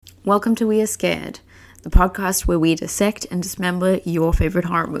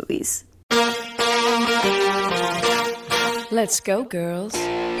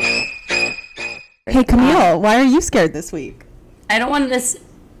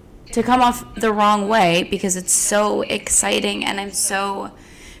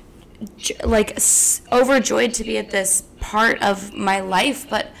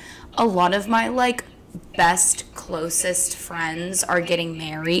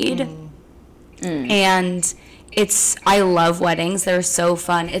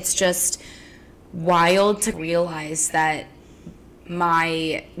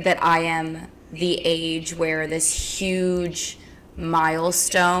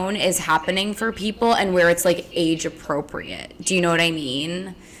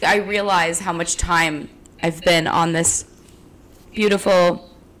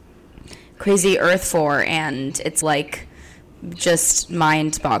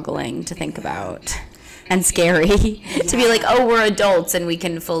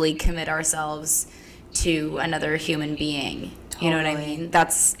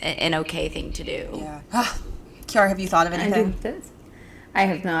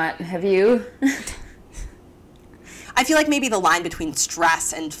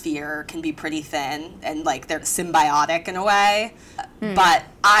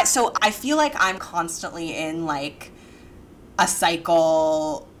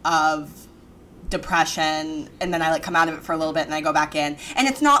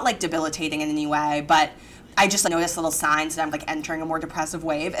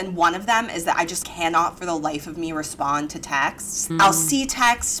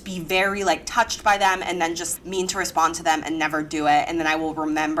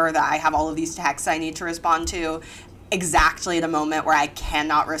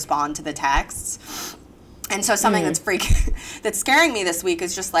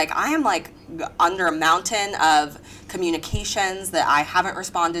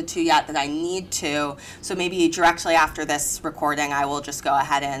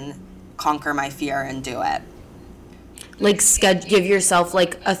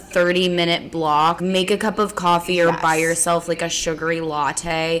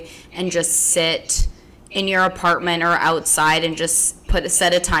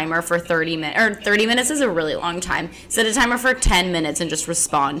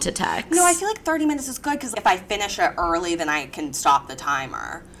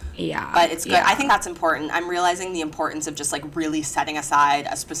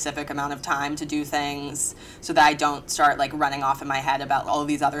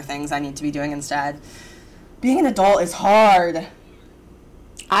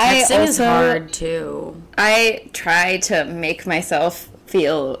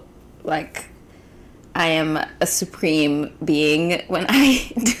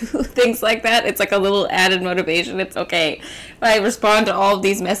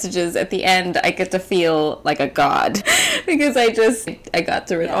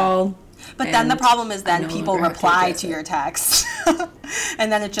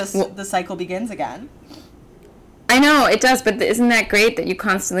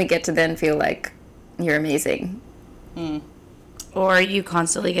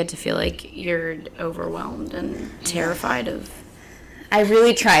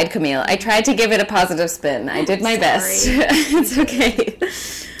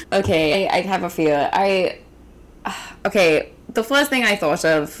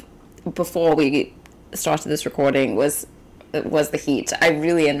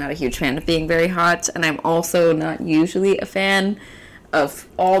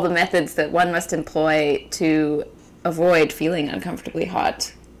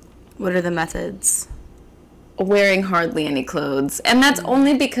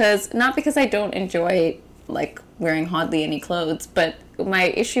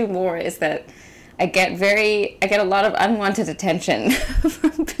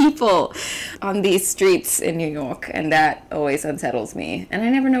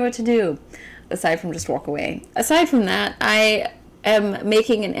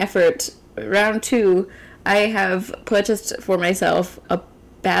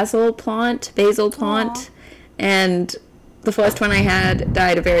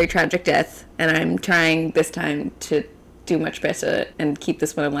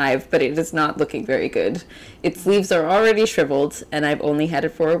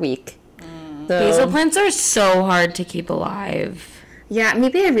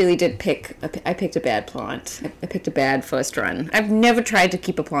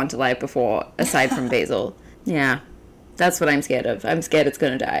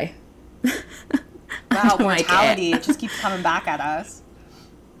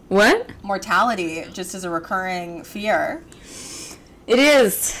What? Mortality just is a recurring fear. It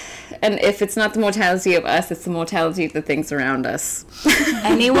is. And if it's not the mortality of us, it's the mortality of the things around us.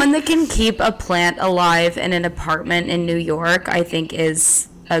 Anyone that can keep a plant alive in an apartment in New York, I think, is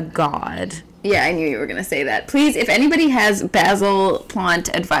a god. Yeah, I knew you were going to say that. Please, if anybody has basil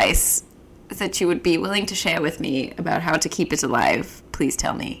plant advice that you would be willing to share with me about how to keep it alive, please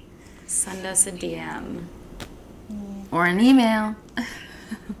tell me. Send us a DM. Or an email.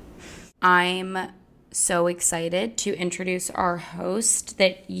 I'm so excited to introduce our host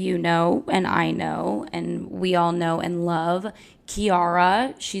that you know and I know and we all know and love,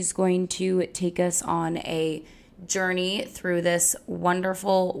 Kiara. She's going to take us on a journey through this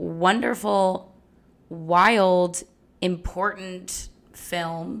wonderful, wonderful, wild, important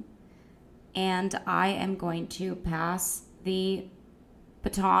film. And I am going to pass the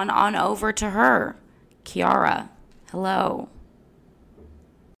baton on over to her. Kiara, hello.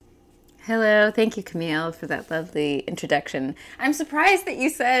 Hello, thank you, Camille, for that lovely introduction. I'm surprised that you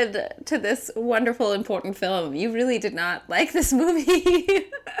said to this wonderful, important film, you really did not like this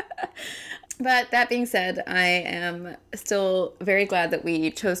movie. But that being said, I am still very glad that we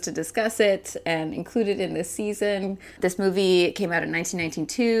chose to discuss it and include it in this season. This movie came out in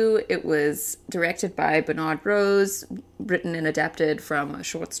 1992. It was directed by Bernard Rose, written and adapted from a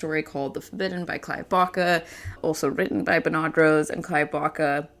short story called The Forbidden by Clive Barker, also written by Bernard Rose and Clive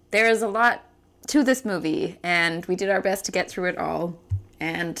Barker. There is a lot to this movie, and we did our best to get through it all.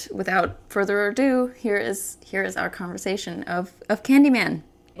 And without further ado, here is our conversation of Candyman.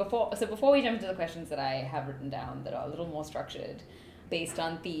 Before we jump into the questions that I have written down that are a little more structured, based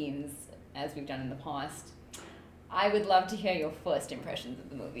on themes, as we've done in the past, I would love to hear your first impressions of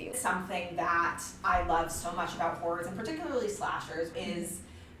the movie. Something that I love so much about horrors, and particularly slashers, is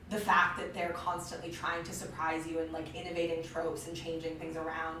the fact that they're constantly trying to surprise you and like innovating tropes and changing things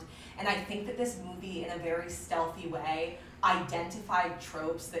around. And I think that this movie, in a very stealthy way, identified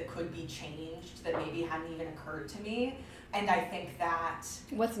tropes that could be changed that maybe hadn't even occurred to me. And I think that...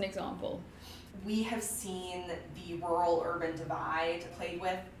 What's an example? We have seen the rural-urban divide played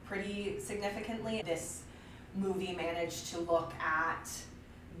with pretty significantly. This movie managed to look at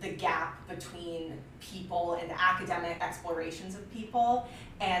the gap between people and academic explorations of people,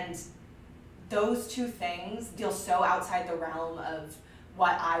 and those two things deal so outside the realm of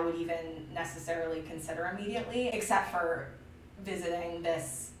what I would even necessarily consider immediately, except for visiting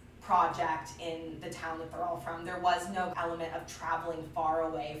this project in the town that they're all from. There was no element of traveling far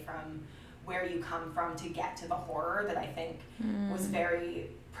away from where you come from to get to the horror that I think was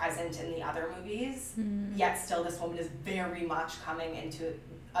very present in the other movies. Yet still this woman is very much coming into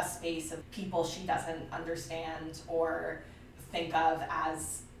a space of people she doesn't understand or think of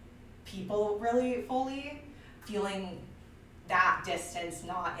as people really fully. Feeling that distance,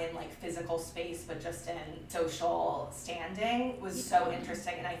 not in like physical space, but just in social standing, was so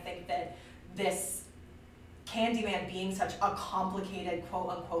interesting. And I think that this Candyman being such a complicated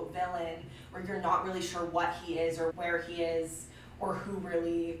quote-unquote villain, where you're not really sure what he is or where he is or who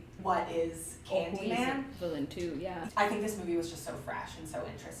really, what is Candyman. Villain too, yeah. I think this movie was just so fresh and so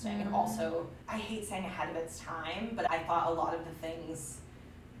interesting. And also, I hate saying ahead of its time, but I thought a lot of the things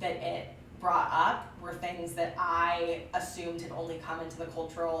that it brought up were things that I assumed had only come into the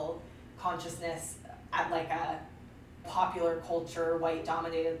cultural consciousness at like a popular culture,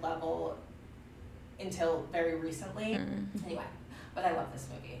 white-dominated level until very recently. Anyway, but I love this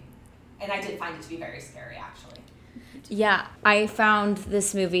movie. And I did find it to be very scary, actually. Yeah, I found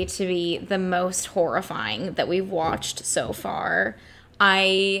this movie to be the most horrifying that we've watched so far.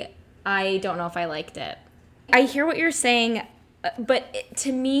 I don't know if I liked it. I hear what you're saying, but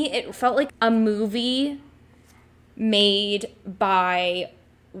to me, it felt like a movie made by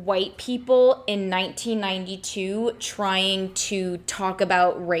white people in 1992 trying to talk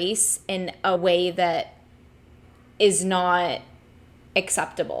about race in a way that is not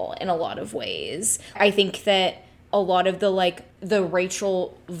acceptable in a lot of ways. I think that a lot of the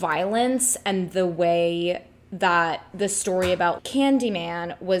racial violence and the way that the story about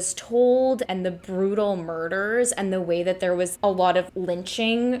Candyman was told and the brutal murders and the way that there was a lot of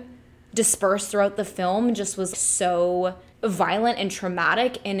lynching dispersed throughout the film just was so violent and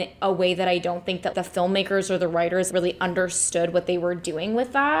traumatic in a way that I don't think that the filmmakers or the writers really understood what they were doing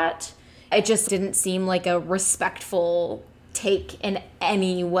with that. It just didn't seem like a respectful take in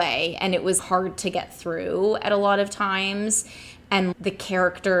any way, and it was hard to get through at a lot of times, and the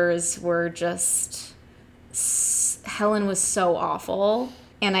characters were just... Helen was so awful.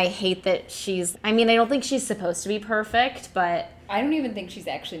 And I hate that I don't think she's supposed to be perfect, but I don't even think she's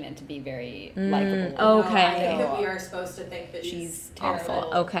actually meant to be very likable. Okay. I think that we are supposed to think that she's awful.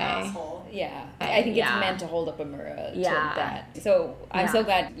 terrible, Okay. asshole. Yeah. I think it's Yeah. meant to hold up a mirror Yeah. to that. So I'm Yeah. so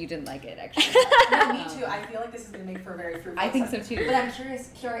glad you didn't like it, actually. No, me too. I feel like this is going to make for a very fruitful I think so episode. too. But I'm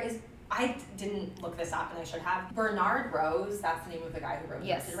curious, Kiara, I didn't look this up and I should have. Bernard Rose, that's the name of the guy who wrote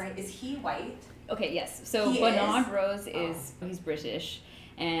Yes. it, right? Is he white? Okay, yes. So He Bernard is? Rose he's British,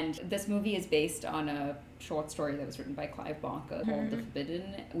 and this movie is based on a short story that was written by Clive Barker called The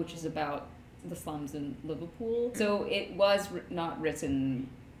Forbidden, which is about the slums in Liverpool. So it was not written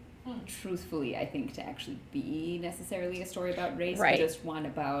truthfully, I think, to actually be necessarily a story about race, Right. but just one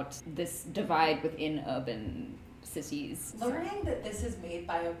about this divide within urban cities. Learning that this is made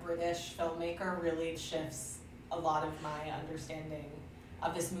by a British filmmaker really shifts a lot of my understanding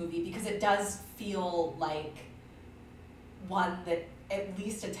of this movie, because it does feel like one that at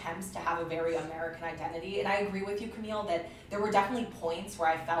least attempts to have a very American identity. And I agree with you, Camille, that there were definitely points where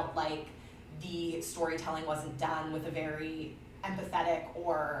I felt like the storytelling wasn't done with a very empathetic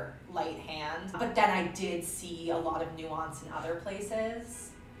or light hand. But then I did see a lot of nuance in other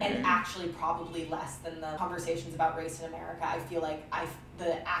places, and actually probably less than the conversations about race in America. I feel like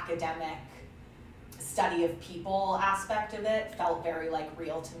the academic study of people aspect of it felt very like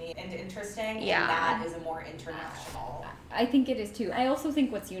real to me and interesting. Yeah. And that is a more international. I think it is too. I also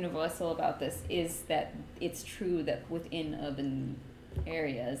think what's universal about this is that it's true that within urban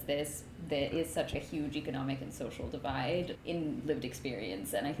areas there is such a huge economic and social divide in lived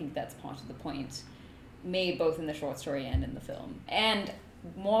experience, and I think that's part of the point made both in the short story and in the film. And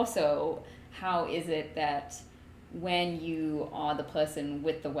more so, how is it that when you are the person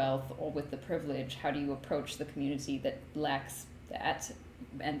with the wealth or with the privilege, how do you approach the community that lacks that,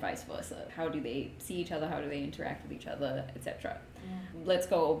 and vice versa? How do they see each other? How do they interact with each other, etc.? Let's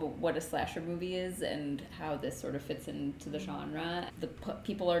go over what a slasher movie is and how this sort of fits into the genre.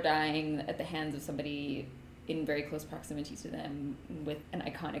 People are dying at the hands of somebody in very close proximity to them with an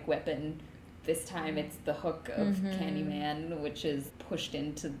iconic weapon. This time it's the hook of Candyman, which is pushed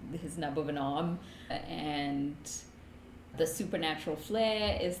into his nub of an arm. And the supernatural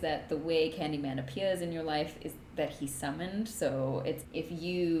flair is that the way Candyman appears in your life is that he's summoned. So it's if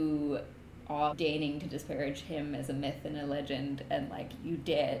you are deigning to disparage him as a myth and a legend, and like you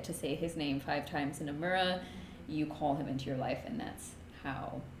dare to say his name 5 times in a mirror, you call him into your life, and that's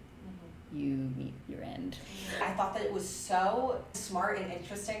how you meet your end. I thought that it was so smart and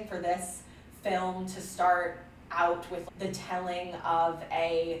interesting for this film to start out with the telling of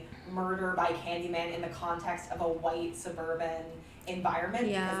a murder by Candyman in the context of a white suburban environment.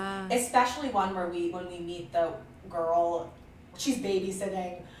 Yeah. Because especially one where when we meet the girl, she's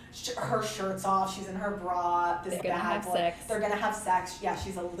babysitting, her shirt's off, she's in her bra, this They're gonna bad have boy. sex. They're gonna have sex. Yeah,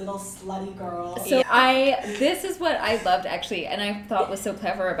 she's a little slutty girl. So this is what I loved actually, and I thought was so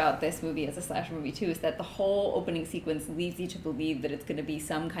clever about this movie as a slasher movie too, is that the whole opening sequence leads you to believe that it's going to be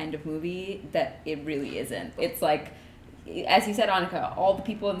some kind of movie that it really isn't. It's like, as you said, Annika, all the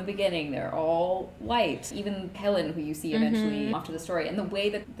people in the beginning, they're all white. Even Helen, who you see eventually after the story. And the way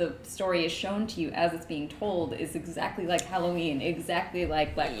that the story is shown to you as it's being told is exactly like Halloween, exactly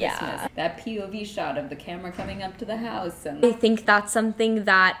like Black Christmas. That POV shot of the camera coming up to the house. And I think that's something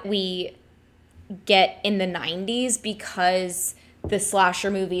that we get in the 90s because the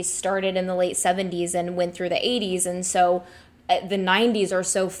slasher movies started in the late 70s and went through the 80s. And so the 90s are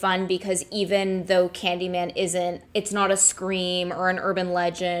so fun because even though Candyman it's not a Scream or an urban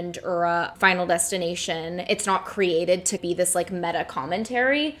legend or a Final Destination, it's not created to be this like meta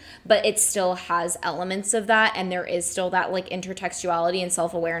commentary, but it still has elements of that, and there is still that like intertextuality and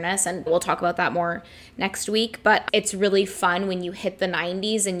self-awareness, and we'll talk about that more next week. But it's really fun when you hit the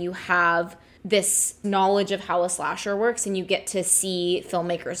 90s and you have this knowledge of how a slasher works and you get to see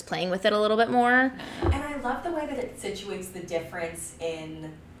filmmakers playing with it a little bit more. And I love the way that it situates the difference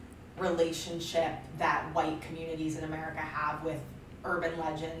in relationship that white communities in America have with urban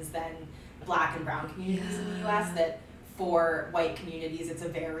legends than Black and brown communities in the US. That for white communities it's a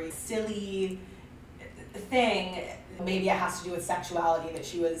very silly thing. Maybe it has to do with sexuality, that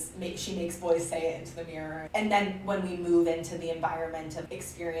she makes boys say it into the mirror. And then when we move into the environment of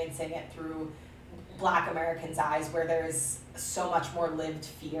experiencing it through Black Americans' eyes, where there's so much more lived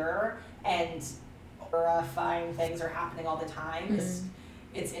fear and horrifying things are happening all the time,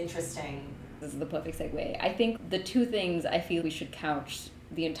 it's interesting. this is the perfect segue. I think the two things I feel we should couch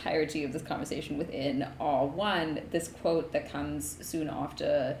the entirety of this conversation within are, one, this quote that comes soon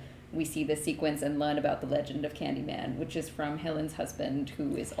after we see this sequence and learn about the legend of Candyman, which is from Helen's husband,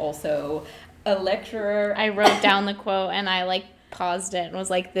 who is also a lecturer. I wrote down the quote and I paused it and was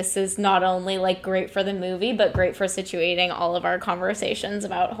like, this is not only like great for the movie, but great for situating all of our conversations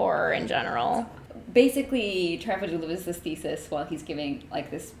about horror in general. Basically, Trevor delivers this thesis while he's giving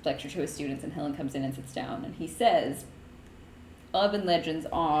like this lecture to his students, and Helen comes in and sits down, and he says, urban legends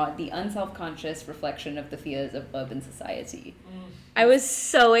are the unself-conscious reflection of the fears of urban society. I was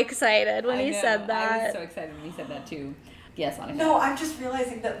so excited when he know, said that. I was so excited when he said that too. Yes, Annika. No, I'm just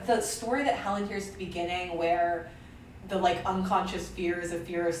realizing that the story that Helen hears at the beginning, where the like unconscious fear is a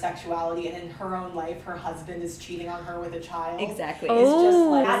fear of sexuality, and in her own life, her husband is cheating on her with a child. Exactly. It's just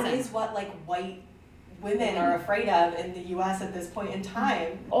Oh. like, that is what like white women are afraid of in the U.S. at this point in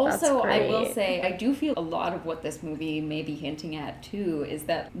time. Also, That's I will great. say, I do feel a lot of what this movie may be hinting at too is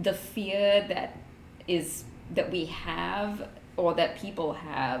that the fear that we have, or that people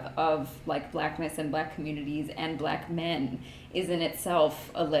have, of like blackness and black communities and black men is in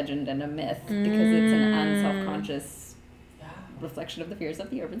itself a legend and a myth, because it's an unself-conscious reflection of the fears of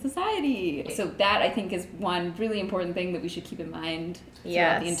the urban society. So that, I think, is one really important thing that we should keep in mind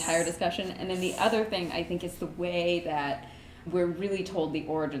throughout the entire discussion. And then the other thing, I think, is the way that we're really told the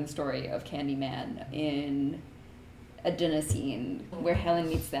origin story of Candyman in a dinner scene where Helen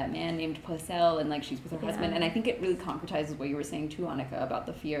meets that man named Purcell, and like she's with her husband. And I think it really concretizes what you were saying too, Annika, about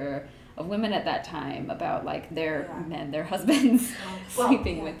the fear of women at that time, about like their men, their husbands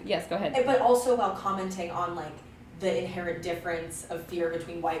sleeping with. Yes, go ahead. But also while commenting on like the inherent difference of fear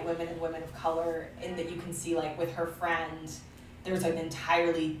between white women and women of color, in that you can see like with her friend, there's an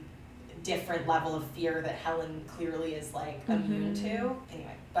entirely different level of fear that Helen clearly is like immune to.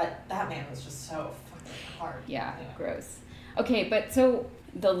 Anyway, but that man was just so fucking hard. Yeah, gross. Okay, but so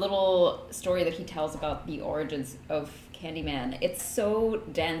the little story that he tells about the origins of Candyman, it's so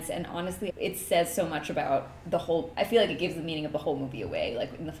dense, and honestly, it says so much about the whole. I feel like it gives the meaning of the whole movie away,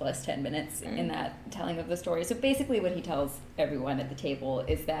 like in the first 10 minutes in that telling of the story. So basically, what he tells everyone at the table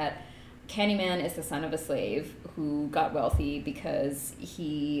is that Candyman is the son of a slave who got wealthy because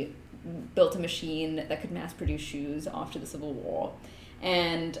he built a machine that could mass produce shoes after the Civil War.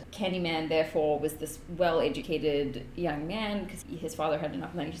 And Candyman, therefore, was this well-educated young man because his father had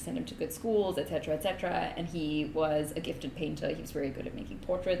enough money to send him to good schools, etc., etc., and he was a gifted painter. He was very good at making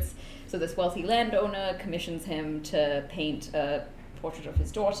portraits. So this wealthy landowner commissions him to paint a portrait of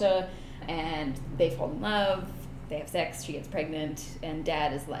his daughter, and they fall in love, they have sex, she gets pregnant, and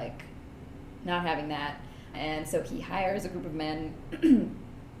Dad is like not having that. And so he hires a group of men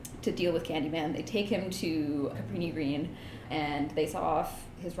to deal with Candyman. They take him to Caprini Green, and they saw off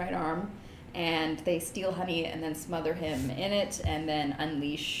his right arm, and they steal honey and then smother him in it, and then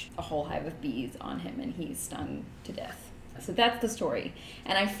unleash a whole hive of bees on him, and he's stung to death. So that's the story.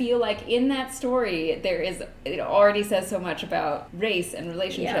 And I feel like in that story, it already says so much about race and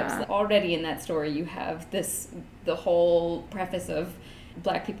relationships. Yeah. Already in that story, you have the whole preface of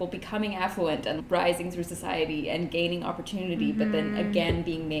Black people becoming affluent and rising through society and gaining opportunity, but then again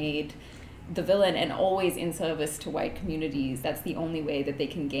being made the villain, and always in service to white communities. That's the only way that they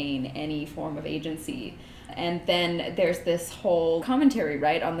can gain any form of agency. And then there's this whole commentary,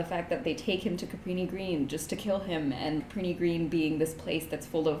 right, on the fact that they take him to Caprini Green just to kill him, and Caprini Green being this place that's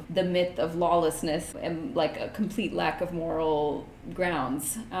full of the myth of lawlessness and like a complete lack of moral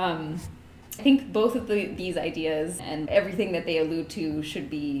grounds. I think both of these ideas and everything that they allude to should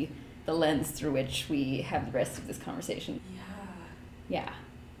be the lens through which we have the rest of this conversation. Yeah.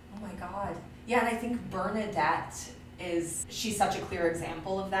 Oh my God. Yeah, and I think Bernadette she's such a clear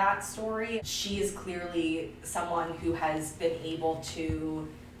example of that story. She is clearly someone who has been able to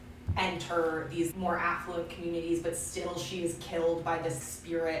enter these more affluent communities, but still she is killed by this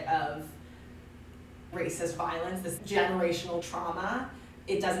spirit of racist violence, this generational trauma.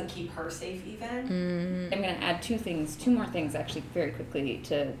 It doesn't keep her safe even. I'm going to add two more things actually very quickly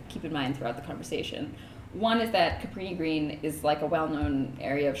to keep in mind throughout the conversation. One is that Caprini Green is like a well-known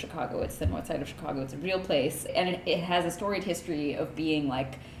area of Chicago. It's the north side of Chicago. It's a real place, and it has a storied history of being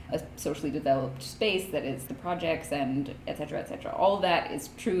like a socially developed space that is the projects and et cetera, et cetera. All of that is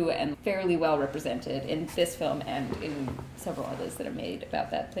true and fairly well represented in this film and in several others that are made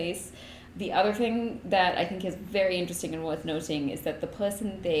about that place. The other thing that I think is very interesting and worth noting is that the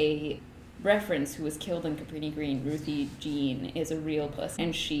person they reference who was killed in Caprini Green, Ruthie Jean, is a real person,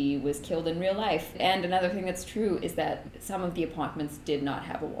 and she was killed in real life. And another thing that's true is that some of the apartments did not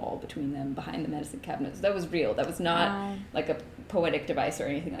have a wall between them behind the medicine cabinets. That was real. That was not like a poetic device or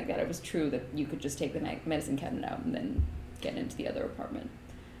anything like that. It was true that you could just take the medicine cabinet out and then get into the other apartment.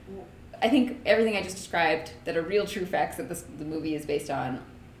 I think everything I just described that are real true facts that the movie is based on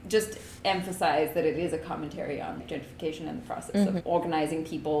just emphasize that it is a commentary on gentrification and the process of organizing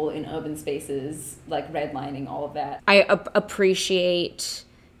people in urban spaces, like redlining, all of that. I appreciate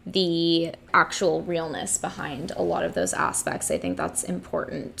the actual realness behind a lot of those aspects. I think that's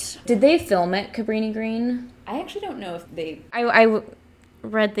important. Did they film at Cabrini Green? I actually don't know if they... I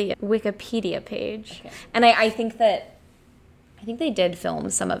read the Wikipedia page, and I think they did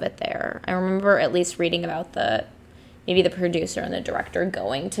film some of it there. I remember at least reading about maybe the producer and the director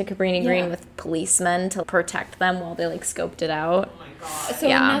going to Cabrini Green with policemen to protect them while they like scoped it out. Oh my god. So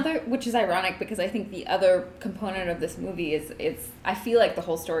another, which is ironic because I think the other component of this movie is I feel like the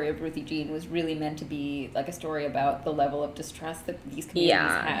whole story of Ruthie Jean was really meant to be like a story about the level of distrust that these communities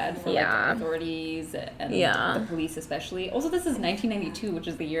had for like the authorities and the police especially. Also, this is 1992, which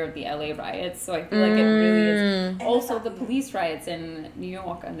is the year of the LA riots, so I feel like it really is also the police riots in New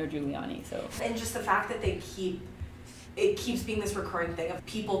York under Giuliani. So, and just the fact that it keeps being this recurring thing of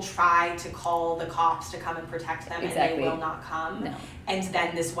people try to call the cops to come and protect them and they will not come. No. And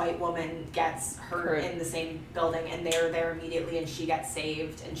then this white woman gets hurt in the same building and they're there immediately and she gets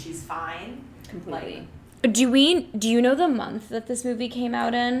saved and she's fine. Completely. Do you know the month that this movie came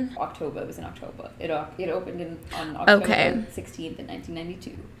out in? October. It was in October. It opened on October 16th in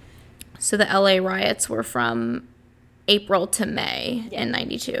 1992. So the LA riots were from April to May in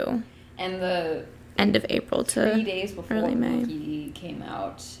 92. And the end of April to 3 days before early May. The movie came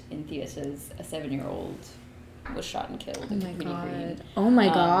out in theaters, a 7-year-old was shot and killed. Oh my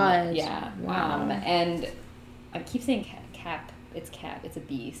god. Yeah. Wow. And I keep saying cap. It's cap. It's a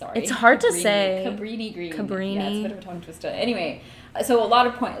B. Sorry. It's hard to say. Cabrini Green. Cabrini. Yeah, it's a bit of a tongue twister. Anyway, so a lot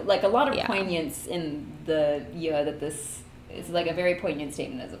of poignance in the year that this is like a very poignant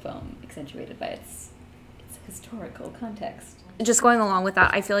statement as a film, accentuated by its historical context. Just going along with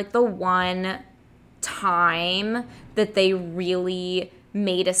that, I feel like the one time that they really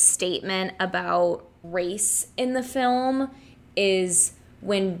made a statement about race in the film is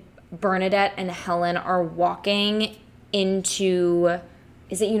when Bernadette and Helen are walking into,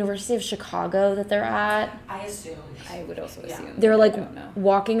 is it University of Chicago that they're at? I assume. I would also assume. They're like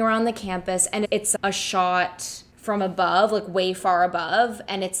walking around the campus and it's a shot from above, like way far above,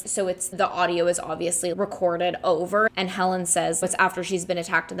 and it's the audio is obviously recorded over, and Helen says it's after she's been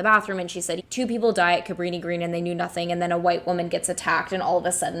attacked in the bathroom, and she said 2 people die at Cabrini Green and they knew nothing, and then a white woman gets attacked and all of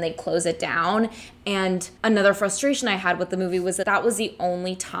a sudden they close it down. And another frustration I had with the movie was that was the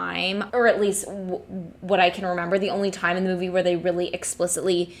only time, or at least what I can remember, the only time in the movie where they really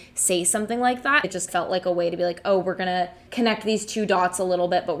explicitly say something like that. It just felt like a way to be like, oh, we're gonna connect these 2 dots a little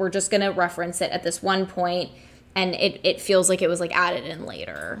bit, but we're just gonna reference it at this one point. And it feels like it was like added in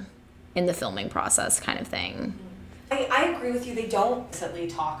later in the filming process kind of thing. I agree with you. They don't explicitly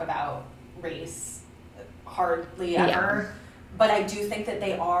talk about race hardly ever. But I do think that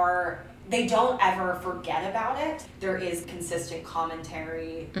they don't ever forget about it. There is consistent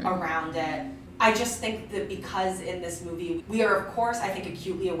commentary around it. I just think that because in this movie, we are, of course, I think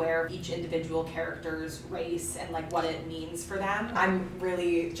acutely aware of each individual character's race and like what it means for them. I'm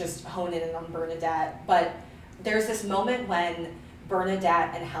really just honing in on Bernadette, but there's this moment when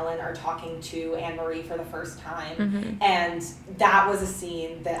Bernadette and Helen are talking to Anne-Marie for the first time, and that was a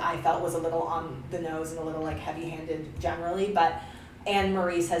scene that I felt was a little on the nose and a little like heavy-handed generally, but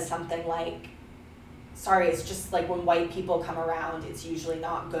Anne-Marie says something like, sorry, it's just like when white people come around, it's usually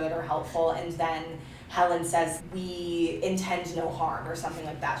not good or helpful, and then Helen says, we intend no harm, or something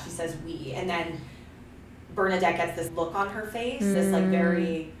like that. She says we, and then Bernadette gets this look on her face, this like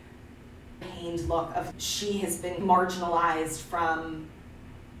very pained look of she has been marginalized from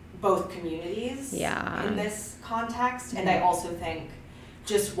both communities in this context. And I also think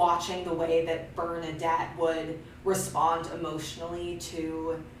just watching the way that Bernadette would respond emotionally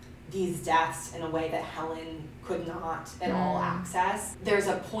to these deaths in a way that Helen could not at all access. There's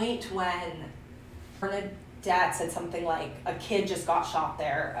a point when Bernadette said something like, a kid just got shot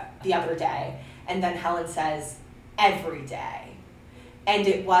there the other day, and then Helen says, every day. And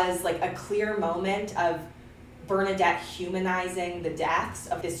it was like a clear moment of Bernadette humanizing the deaths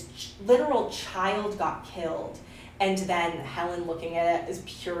of this literal child got killed. And then Helen looking at it as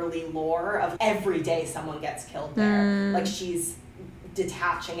purely lore of every day someone gets killed there. Like she's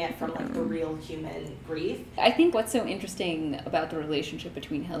detaching it from like the real human grief. I think what's so interesting about the relationship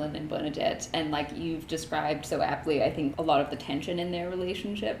between Helen and Bernadette, and like you've described so aptly, I think a lot of the tension in their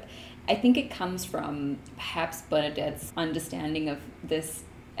relationship, I think it comes from perhaps Bernadette's understanding of this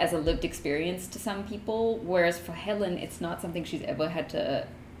as a lived experience to some people, whereas for Helen, it's not something she's ever had to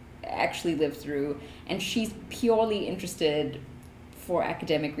actually live through, and she's purely interested for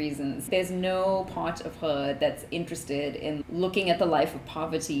academic reasons. There's no part of her that's interested in looking at the life of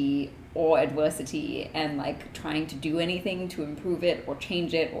poverty or adversity and like trying to do anything to improve it or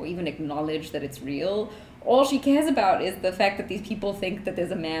change it or even acknowledge that it's real. All she cares about is the fact that these people think that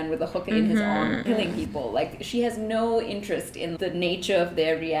there's a man with a hook in his arm killing people. Like, she has no interest in the nature of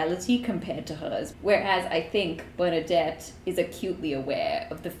their reality compared to hers. Whereas I think Bernadette is acutely aware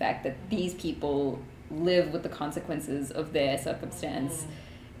of the fact that these people live with the consequences of their circumstance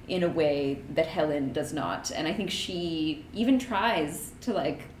in a way that Helen does not. And I think she even tries to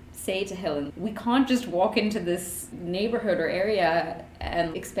like say to Helen, we can't just walk into this neighborhood or area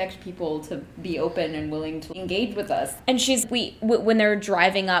and expect people to be open and willing to engage with us. And when they're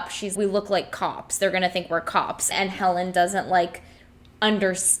driving up, we look like cops. They're going to think we're cops. And Helen doesn't like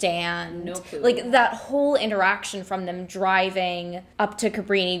understand. No clue. Like that whole interaction from them driving up to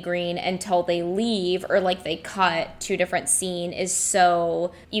Cabrini Green until they leave or like they cut to a different scene is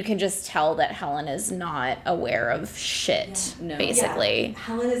so, you can just tell that Helen is not aware of shit, basically. Yeah.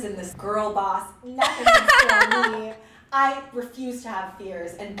 Helen is in this girl boss, nothing can scare me. I refuse to have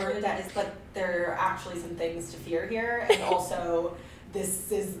fears, and Bernadette is like, there are actually some things to fear here, and also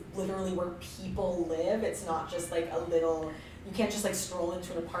this is literally where people live. It's not just like a little, you can't just like stroll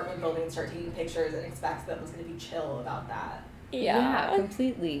into an apartment building and start taking pictures and expect that one's going to be chill about that. Yeah,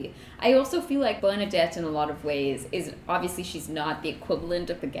 completely. I also feel like Bernadette in a lot of ways is, obviously she's not the equivalent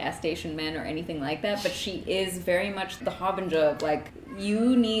of the gas station men or anything like that, but she is very much the harbinger of like,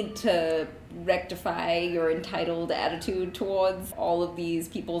 you need to rectify your entitled attitude towards all of these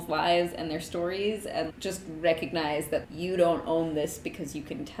people's lives and their stories, and just recognize that you don't own this because you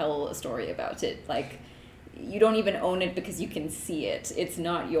can tell a story about it. Like, you don't even own it because you can see it. It's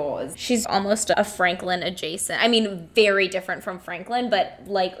not yours. She's almost a Franklin adjacent. I mean, very different from Franklin, but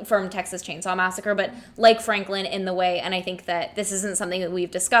like from Texas Chainsaw Massacre, but like Franklin in the way, and I think that this isn't something that we've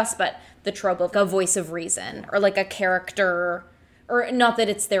discussed, but the trope of a voice of reason, or like a character, or not that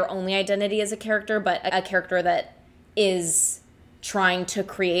it's their only identity as a character, but a character that is trying to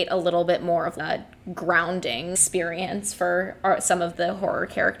create a little bit more of a grounding experience for some of the horror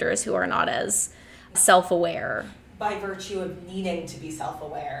characters who are not as self-aware. By virtue of needing to be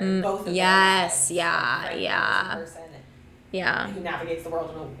self-aware. Both of them. Yes, who navigates the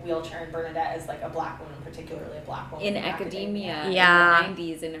world in a wheelchair, and Bernadette is like a black woman, particularly a black woman. In academia in the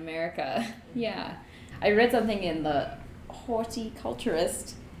 90s in America. Yeah. I read something in the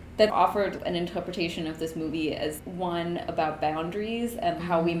Horticulturist that offered an interpretation of this movie as one about boundaries and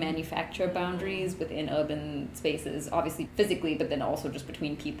how we manufacture boundaries within urban spaces, obviously physically, but then also just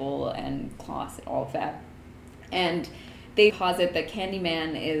between people and class and all of that. And they posit that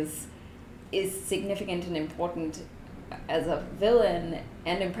Candyman is significant and important as a villain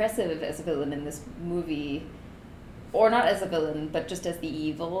and impressive as a villain in this movie, or not as a villain, but just as the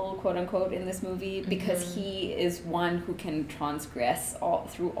evil, quote unquote, in this movie, because he is one who can transgress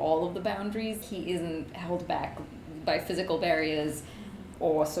through all of the boundaries. He isn't held back by physical barriers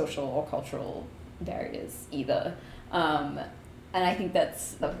or social or cultural barriers either. And I think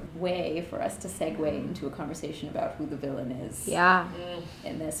that's a way for us to segue into a conversation about who the villain is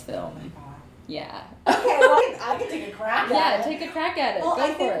in this film. Yeah. Okay, well, I can take a crack at it. Yeah, take a crack at it. Well,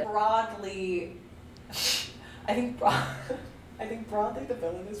 Go for it. Broadly, I think broadly the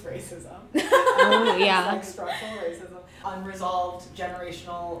villain is racism. Oh, yeah. It's like structural racism, unresolved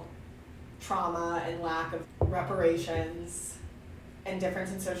generational trauma and lack of reparations and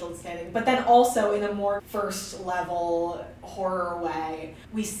difference in social standing. But then also in a more first level horror way,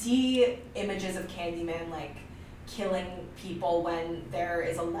 we see images of Candyman like killing people when there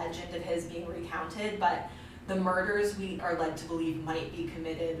is a legend of his being recounted, but the murders we are led to believe might be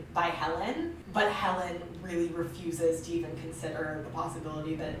committed by Helen, but Helen really refuses to even consider the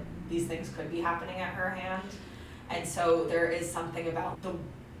possibility that these things could be happening at her hand. And so there is something about the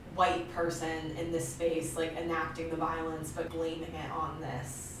white person in this space like enacting the violence but blaming it on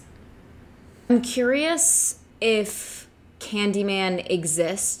this. I'm curious if Candyman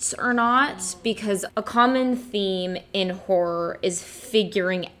exists or not, because a common theme in horror is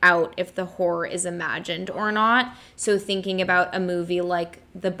figuring out if the horror is imagined or not. So thinking about a movie like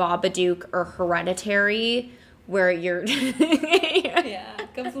The Babadook or Hereditary, where you're Yeah,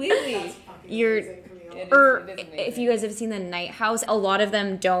 completely. Or if you guys have seen The Night House, a lot of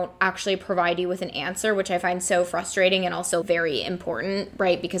them don't actually provide you with an answer, which I find so frustrating and also very important,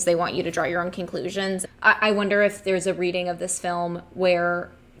 right? Because they want you to draw your own conclusions. I wonder if there's a reading of this film where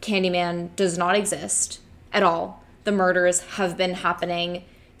Candyman does not exist at all. The murders have been happening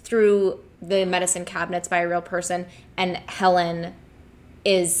through the medicine cabinets by a real person, and Helen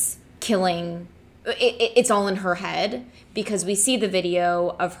is killing it's all in her head, because we see the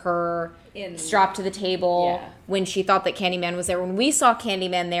video of her strapped to the table when she thought that Candyman was there. When we saw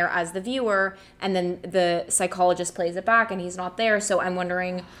Candyman there as the viewer, and then the psychologist plays it back and he's not there. So I'm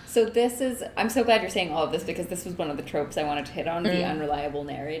wondering. So I'm so glad you're saying all of this, because this was one of the tropes I wanted to hit on, the unreliable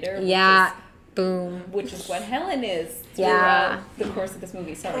narrator. Yeah. Boom. Which is what Helen is Yeah. throughout the course of this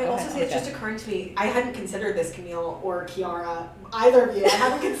movie. Sorry, Can I go also ahead. say, it's just occurring to me, I hadn't considered this, Camille or Kiara, either of you. I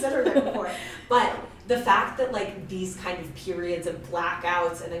haven't considered it before. But the fact that, like, these kind of periods of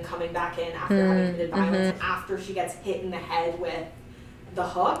blackouts and then coming back in after having committed violence, and after she gets hit in the head with the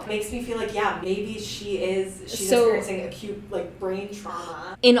hook, makes me feel like, yeah, maybe she's experiencing acute, like, brain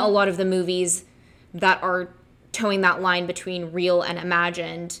trauma. In a lot of the movies that are towing that line between real and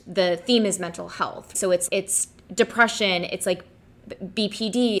imagined, the theme is mental health. So it's depression, it's like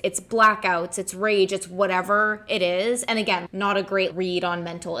BPD, it's blackouts, it's rage, it's whatever it is. And again, not a great read on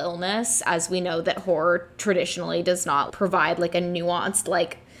mental illness, as we know that horror traditionally does not provide like a nuanced,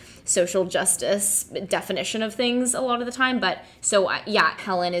 like, social justice definition of things a lot of the time. But so yeah,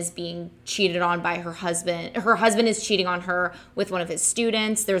 Helen is being cheated on by her husband. Her husband is cheating on her with one of his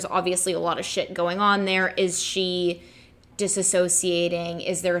students. There's obviously a lot of shit going on there. Is she disassociating?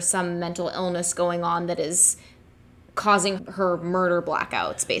 Is there some mental illness going on that is causing her murder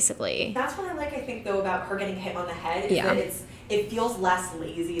blackouts, basically? That's what I think, though, about her getting hit on the head, is that it feels less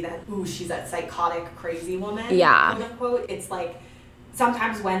lazy than, ooh, she's that psychotic, crazy woman, quote unquote. It's like,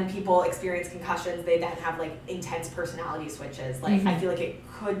 sometimes when people experience concussions, they then have, like, intense personality switches. Like, I feel like it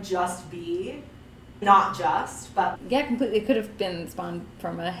could just be, not just, but... Yeah, completely. It could have been spawned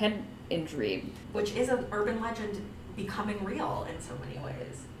from a head injury. Which is an urban legend becoming real in so many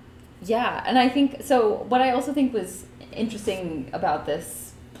ways. Yeah, and I think, so what I also think was interesting about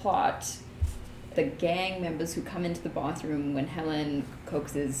this plot, the gang members who come into the bathroom when Helen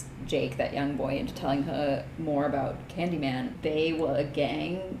coaxes Jake, that young boy, into telling her more about Candyman, they were a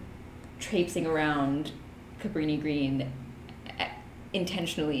gang traipsing around Cabrini Green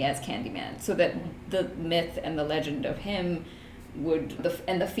intentionally as Candyman, so that the myth and the legend of him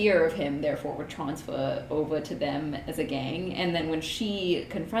and the fear of him therefore would transfer over to them as a gang. And then when she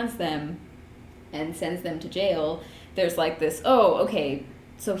confronts them and sends them to jail, there's like this, oh, okay,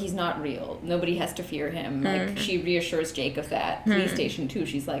 so he's not real. Nobody has to fear him. Like, she reassures Jake of that. Police station, too.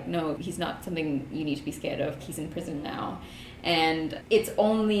 She's like, no, he's not something you need to be scared of. He's in prison now. And it's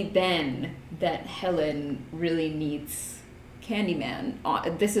only then that Helen really meets Candyman.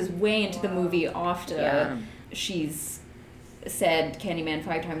 This is way into the movie after she's said Candyman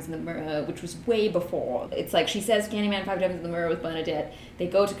 5 times in the mirror, which was way before. It's like she says Candyman 5 times in the mirror with Bernadette. They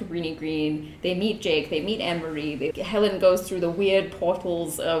go to Cabrini Green. They meet Jake. They meet Anne-Marie. Helen goes through the weird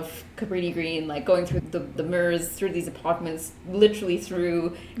portals of Cabrini Green, like going through the mirrors, through these apartments, literally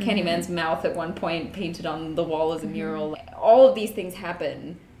through Candyman's mouth at one point, painted on the wall as a mural. All of these things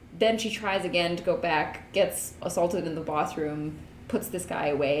happen. Then she tries again to go back, gets assaulted in the bathroom, puts this guy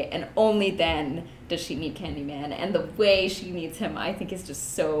away, and only then does she meet Candyman. And the way she meets him, I think, is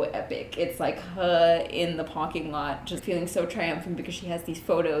just so epic. It's like her in the parking lot just feeling so triumphant because she has these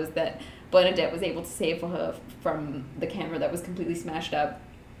photos that Bernadette was able to save for her from the camera that was completely smashed up.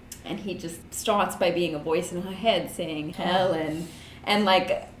 And he just starts by being a voice in her head saying, Helen. And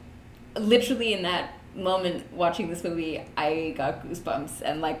like, literally in that moment watching this movie, I got goosebumps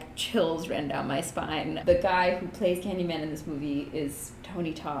and like chills ran down my spine. The guy who plays Candyman in this movie is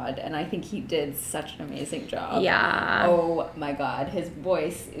Tony Todd, and I think he did such an amazing job. Yeah. Oh my god, his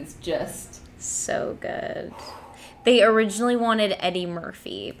voice is just so good. They originally wanted Eddie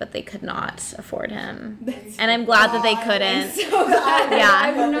Murphy, but they could not afford him. And I'm glad that they couldn't. I'm so glad. Yeah.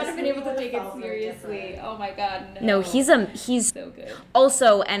 I would not have been able to take it seriously. Oh my god, no. No, he's so good.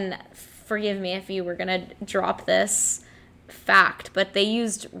 Also, and forgive me if you were gonna drop this fact, but they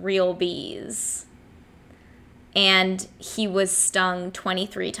used real bees. And he was stung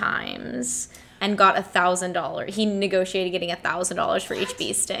 23 times and got $1,000. He negotiated getting $1,000 for each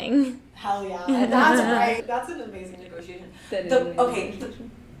bee sting. Hell yeah. And that's right. That's an amazing negotiation.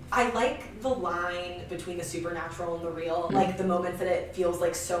 I like the line between the supernatural and the real, like the moments that it feels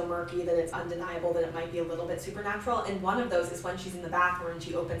like so murky that it's undeniable that it might be a little bit supernatural. And one of those is when she's in the bathroom and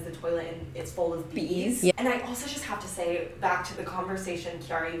she opens the toilet and it's full of bees. Yeah. And I also just have to say, back to the conversation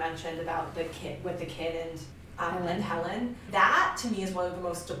Kiara mentioned about the kid and Helen, that to me is one of the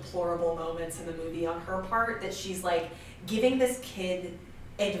most deplorable moments in the movie on her part, that she's like giving this kid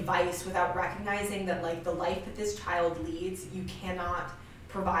advice without recognizing that like the life that this child leads, you cannot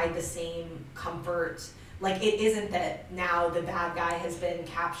provide the same comfort. Like, it isn't that now the bad guy has been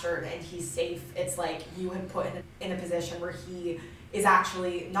captured and he's safe. It's like you have put in a position where he is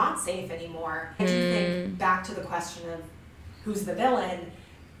actually not safe anymore. I do think back to the question of who's the villain,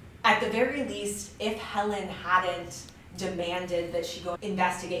 at the very least, if Helen hadn't demanded that she go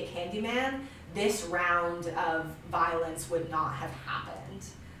investigate Candyman, this round of violence would not have happened.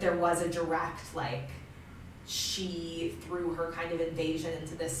 There was a direct, like, she threw her kind of invasion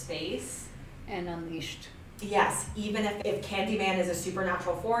into this space. And unleashed. Yes, even if Candyman is a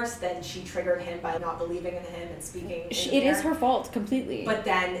supernatural force, then she triggered him by not believing in him and speaking in It is her fault, completely. But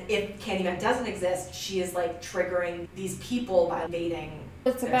then if Candyman doesn't exist, she is, like, triggering these people by invading.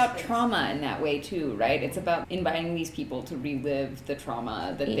 It's about trauma in that way too, right? It's about inviting these people to relive the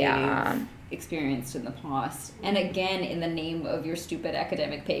trauma that they've experienced in the past. And again, in the name of your stupid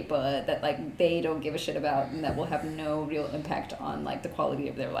academic paper that, like, they don't give a shit about and that will have no real impact on, like, the quality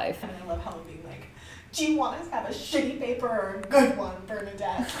of their life. And I love Helen being like, do you want us to have a shitty paper or a good one,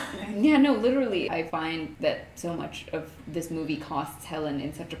 Bernadette? Yeah, no, literally. I find that so much of this movie casts Helen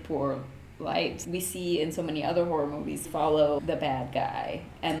in such a poor light. We see in so many other horror movies follow the bad guy,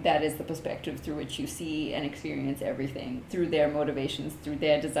 and that is the perspective through which you see and experience everything, through their motivations, through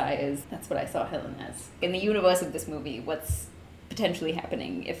their desires. That's what I saw Helen as. In the universe of this movie, what's potentially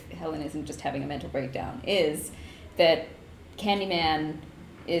happening if Helen isn't just having a mental breakdown is that Candyman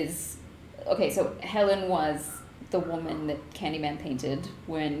is... Okay, so Helen was the woman that Candyman painted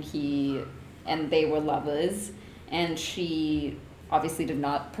when he and they were lovers, and she obviously did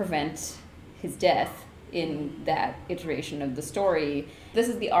not prevent his death in that iteration of the story. This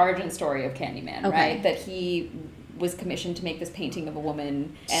is the origin story of Candyman, right? That he was commissioned to make this painting of a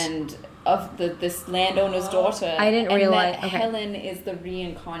woman and of this landowner's daughter. I didn't realize. That Helen is the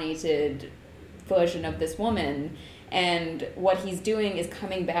reincarnated version of this woman, and what he's doing is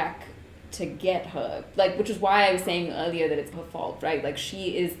coming back to get her. Like, which is why I was saying earlier that it's her fault, right? Like,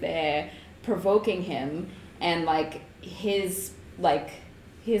 she is there provoking him, and like his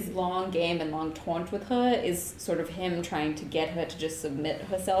long game and long taunt with her is sort of him trying to get her to just submit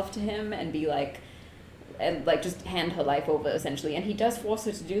herself to him and be like, and like just hand her life over essentially. And he does force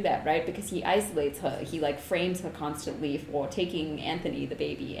her to do that, right? Because he isolates her. He like frames her constantly for taking Anthony, the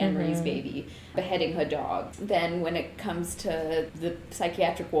baby, Anne-Marie's baby, beheading her dog. Then when it comes to the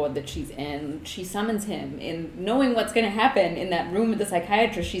psychiatric ward that she's in, she summons him in knowing what's going to happen in that room with the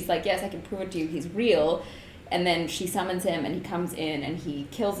psychiatrist. She's like, yes, I can prove it to you. He's real. And then she summons him, and he comes in, and he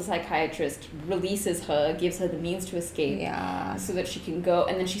kills the psychiatrist, releases her, gives her the means to escape, so that she can go.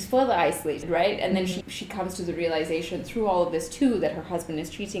 And then she's further isolated, right? And then she comes to the realization through all of this, too, that her husband is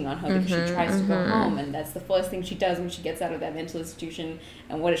cheating on her because she tries to go home. And that's the first thing she does when she gets out of that mental institution.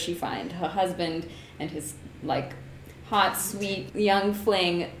 And what does she find? Her husband and his, like, hot, sweet, young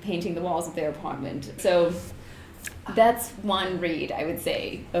fling painting the walls of their apartment. So... that's one read, I would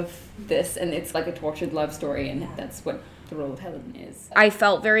say, of this, and it's like a tortured love story, and that's what the role of Helen is. I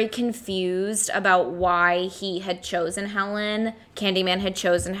felt very confused about why he had chosen Helen, Candyman had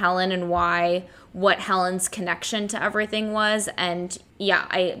chosen Helen, and what Helen's connection to everything was, and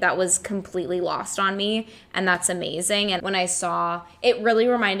yeah, that was completely lost on me, and that's amazing. And when I saw, it really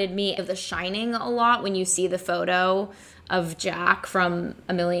reminded me of The Shining a lot, when you see the photo of Jack from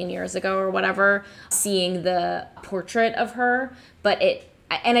a million years ago or whatever, seeing the portrait of her,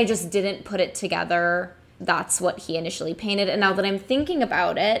 and I just didn't put it together. That's what he initially painted. And now that I'm thinking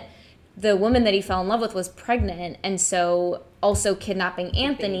about it, the woman that he fell in love with was pregnant, and so also kidnapping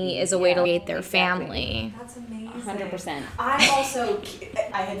Anthony is a way to create their family. That's amazing. 100%.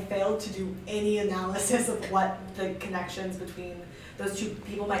 I had failed to do any analysis of what the connections between those two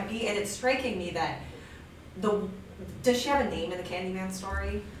people might be, and it's striking me that does she have a name in the Candyman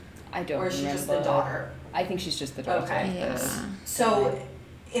story? I don't remember. Or is she just the daughter? I think she's just the daughter. Okay. Yeah. So,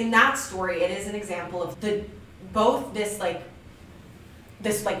 in that story, it is an example of both this white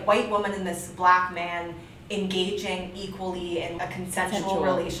woman and this black man engaging equally in a consensual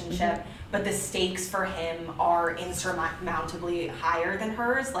relationship, but the stakes for him are insurmountably higher than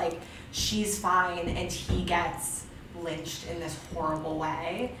hers. Like, she's fine and he gets lynched in this horrible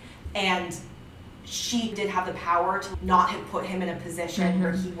way. And she did have the power to not have put him in a position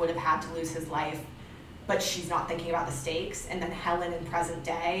where he would have had to lose his life, but she's not thinking about the stakes. And then Helen in present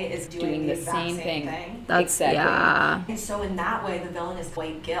day is doing the exact same thing. That's exactly. Yeah. And so in that way, the villain is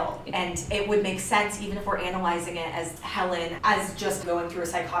white guilt. And it would make sense, even if we're analyzing it as Helen as just going through a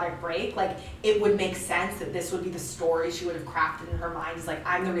psychotic break, like, it would make sense that this would be the story she would have crafted in her mind. Is like,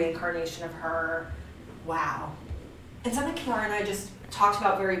 I'm the reincarnation of her. Wow. And something Kiara and I just talked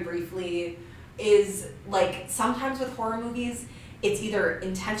about very briefly is, like, sometimes with horror movies, it's either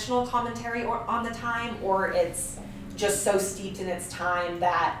intentional commentary on the time, or it's just so steeped in its time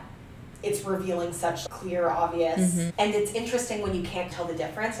that it's revealing such clear, obvious, and it's interesting when you can't tell the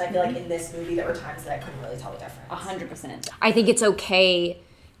difference. And I feel like in this movie there were times that I couldn't really tell the difference. 100%. I think it's okay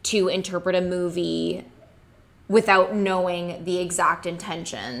to interpret a movie without knowing the exact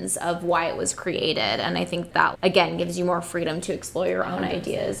intentions of why it was created. And I think that, again, gives you more freedom to explore your own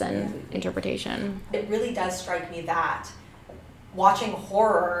ideas and interpretation. It really does strike me that watching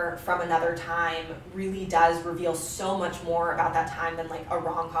horror from another time really does reveal so much more about that time than like a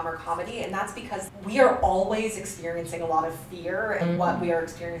rom-com or comedy. And that's because we are always experiencing a lot of fear, and what we are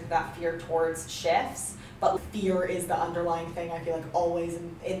experiencing that fear towards shifts. But fear is the underlying thing, I feel like, always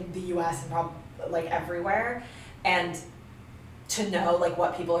in the US and probably like everywhere. And to know like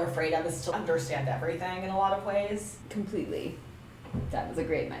what people are afraid of is to understand everything in a lot of ways. Completely. That was a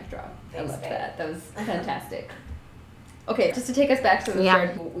great mic drop. Thanks, I loved babe. that. That was fantastic. Okay, just to take us back to the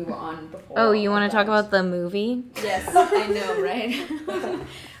thread we were on before. Oh, you want to talk about the movie? Yes, I know, right?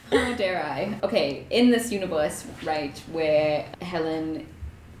 How dare I? Okay, in this universe, right, where Helen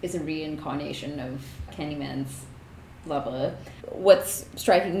is a reincarnation of Candyman's lover, what's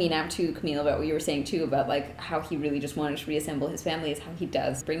striking me now too, Camille, about what you were saying too, about like how he really just wanted to reassemble his family, is how he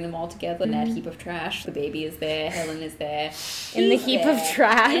does bring them all together in that heap of trash. The baby is there, Helen is there. In the heap of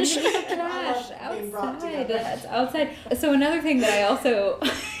trash. Trash Outside. That's outside. So another thing that I also...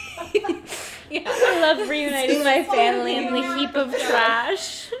 I love reuniting my family in the heap of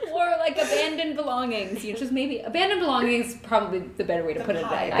trash. Or like abandoned belongings. You just maybe abandoned belongings is probably the better way to put it.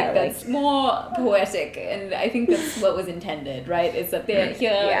 I think that's more poetic, and I think that's what was intended, right? Is that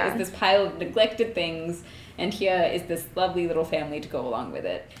here is this pile of neglected things, and here is this lovely little family to go along with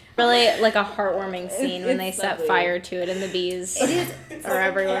it. Really like a heartwarming scene when they set lovely. fire to it and the bees are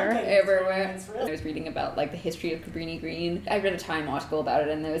everywhere. Everywhere. I was reading about like the history of Cabrini Green. I read a Time article about it,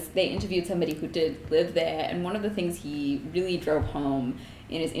 and they interviewed somebody who did live there, and one of the things he really drove home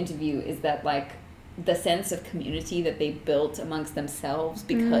in his interview is that like the sense of community that they built amongst themselves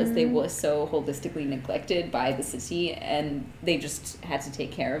because they were so holistically neglected by the city and they just had to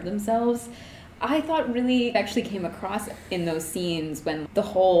take care of themselves. I thought really actually came across in those scenes when the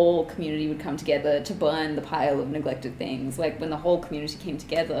whole community would come together to burn the pile of neglected things. Like when the whole community came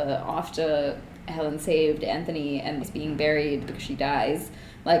together after Helen saved Anthony and is being buried because she dies,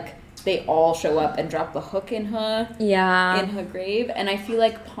 like they all show up and drop the hook in her in her grave. And I feel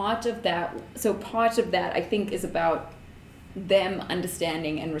like part of that I think is about them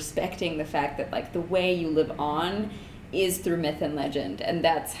understanding and respecting the fact that like the way you live on is through myth and legend, and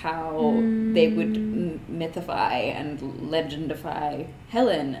that's how they would mythify and legendify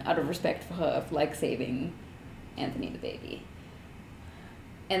Helen out of respect for her, for like saving Anthony the baby,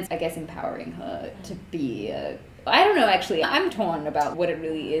 and I guess empowering her to be I don't know, actually I'm torn about what it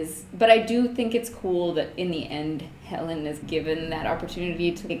really is, but I do think it's cool that in the end Helen is given that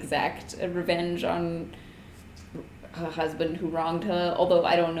opportunity to exact a revenge on her husband who wronged her, although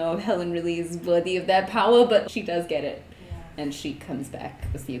I don't know if Helen really is worthy of that power, but she does get it. And she comes back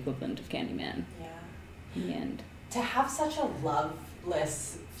as the equivalent of Candyman in the end. To have such a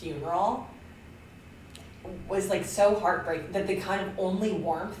loveless funeral was like so heartbreaking, that the kind of only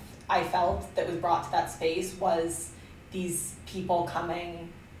warmth I felt that was brought to that space was these people coming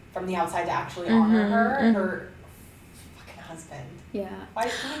from the outside to actually honor her fucking husband. Yeah. Why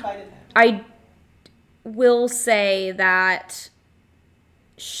who invited him? I will say that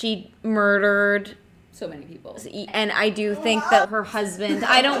she murdered So many people. and I do think that her husband,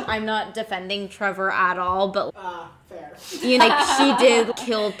 I'm not defending Trevor at all, but Fair. you know, like she did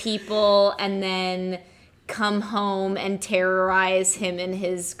kill people and then come home and terrorize him and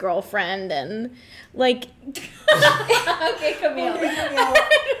his girlfriend and like Okay, Camille.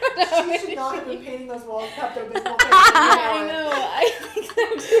 She should not have been painting those walls Pepto-Bismol. I know, I think so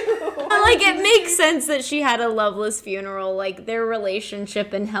too. like it makes sense that she had a loveless funeral. Like their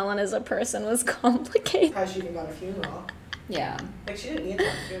relationship and Helen as a person was complicated. Surprised she even got a funeral. Yeah. Like she didn't need to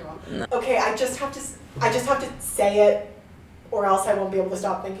have a funeral. Okay, I just have to say it, or else I won't be able to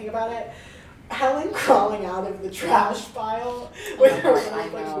stop thinking about it. Helen crawling out of the trash pile with her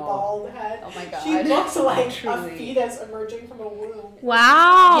like bald head. Oh my God. She looks like Truly. a fetus emerging from a womb.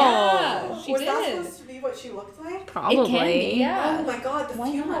 Wow. Yeah, she Was did. that supposed to be what she looked like? Probably. It can be, yeah. Oh my God, the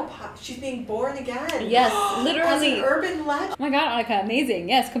Why funeral not? pot. She's being born again. Yes, As literally. an urban legend. Oh my God, Annika, amazing.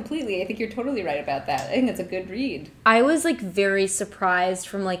 Yes, completely. I think you're totally right about that. I think it's a good read. I was like very surprised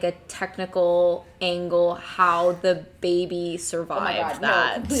from like a technical angle how the baby survived Oh my God,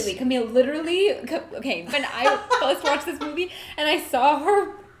 that. no, completely. Camille, literally, okay, when I first watched this movie and I saw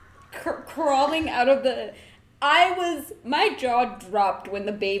her crawling out of the my jaw dropped when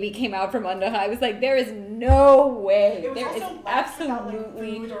the baby came out from under her. I was like, there is no way. It was There also is less about, like,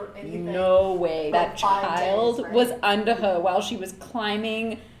 absolutely food or anything. no way About that 5 child days, right? was under her while she was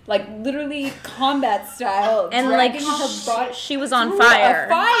climbing, like literally combat style, And like dragging her butt she was on through fire. A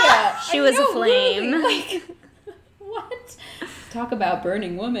fire. She I was a know, flame. literally, like, what? Talk about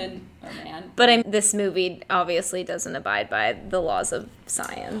burning woman. Oh man. But this movie obviously doesn't abide by the laws of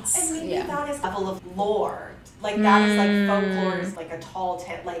science. And maybe Yeah. that is level of lore. Like that is like folklore is like a tall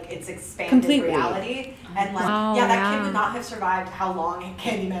tale, like it's expanded Completely. reality. And like Oh, that yeah. kid would not have survived how long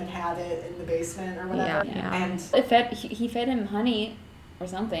Candyman had it in the basement or whatever. Yeah. And He fed him honey or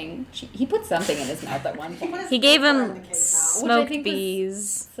something. He put something in his mouth at one he put point. his He gave finger in him the kid's mouth. Which I smoked think was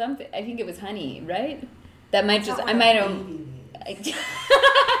bees. Something. I think it was honey, right? That might That's just. not I what might a have. baby means.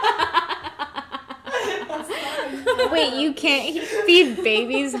 Wait, you can't feed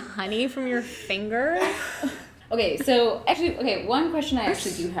babies honey from your finger? Okay, so actually, one question I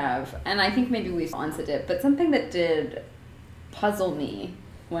actually do have, and I think maybe we've answered it, but something that did puzzle me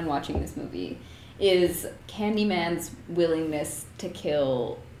when watching this movie is Candyman's willingness to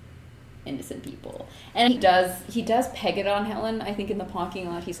kill innocent people. And he does peg it on Helen. I think in the parking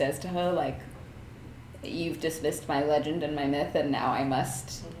lot he says to her, like, you've dismissed my legend and my myth and now I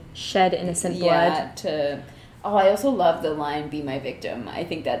must Shed innocent blood. I also love the line, be my victim. I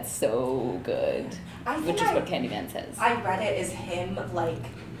think that's so good. Which is what Candyman says. I read it as him like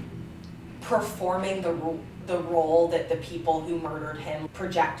performing the role that the people who murdered him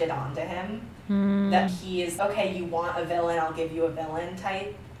projected onto him. That he is, okay, you want a villain, I'll give you a villain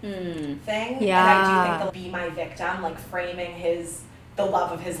type thing. Yeah. And I do think they'll be my victim, like framing the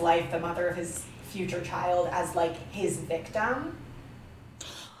love of his life, the mother of his future child as like his victim.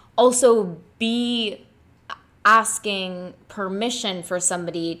 Also, be asking permission for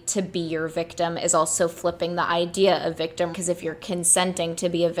somebody to be your victim is also flipping the idea of victim, because if you're consenting to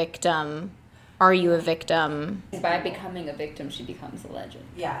be a victim, are you a victim? By becoming a victim, she becomes a legend.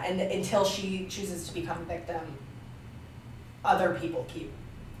 Yeah, and until she chooses to become a victim, other people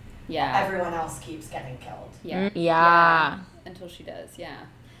everyone else keeps getting killed. Yeah. Until she does, yeah.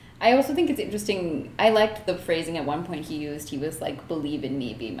 I also think it's interesting. I liked the phrasing at one point he used. He was like, believe in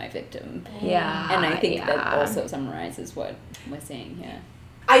me, be my victim. Yeah. And I think that also summarizes what we're saying here.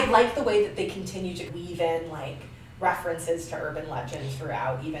 I like the way that they continue to weave in like references to urban legends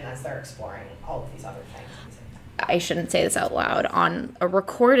throughout, even as they're exploring all of these other things. I shouldn't say this out loud on a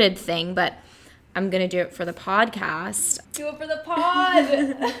recorded thing, but I'm going to do it for the podcast. Do it for the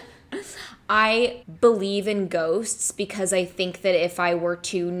pod! I believe in ghosts because I think that if I were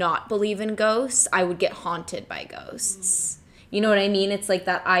to not believe in ghosts, I would get haunted by ghosts. You know what I mean? It's like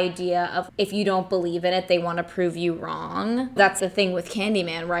that idea of if you don't believe in it, they want to prove you wrong. That's the thing with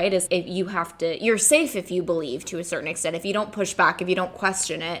Candyman, right? Is if you're safe if you believe to a certain extent. If you don't push back, if you don't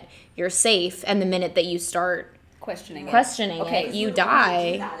question it, you're safe. And the minute that you start questioning it, you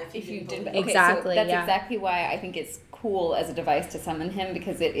die. If you didn't. Okay, Exactly, so that's yeah. exactly why I think it's cool as a device to summon him,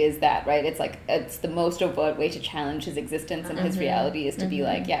 because it is that, right? It's like, it's the most overt way to challenge his existence and his reality is to be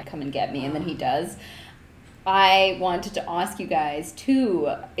like, yeah, come and get me, and then he does. I wanted to ask you guys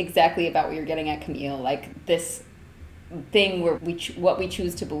too exactly about what you're getting at, Camille, like this thing where what we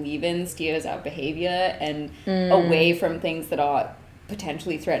choose to believe in steers our behavior and away from things that are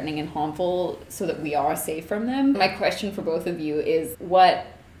potentially threatening and harmful so that we are safe from them. My question for both of you is, what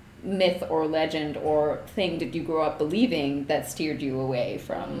myth or legend or thing did you grow up believing that steered you away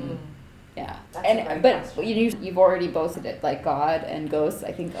from That's a great question. you've already both said it, like God and ghosts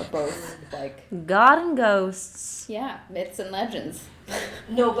I think are both like God and ghosts. myths and legends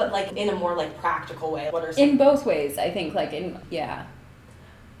No, but like in a more like practical way. What are some in both ways. I think like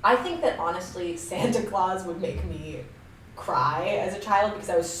I think that honestly Santa Claus would make me cry as a child because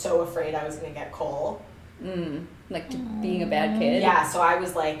I was so afraid I was going to get coal. like being a bad kid. Yeah, so I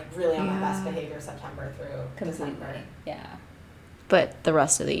was like really on my best behavior September through December. Yeah. But the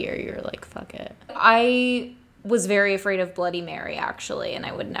rest of the year, you're like, fuck it. I was very afraid of Bloody Mary, actually, and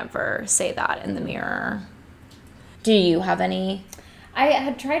I would never say that in the mirror. Do you have any? I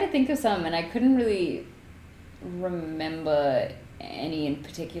had tried to think of some, and I couldn't really remember any in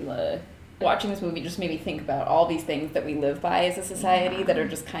particular. Watching this movie just made me think about all these things that we live by as a society that are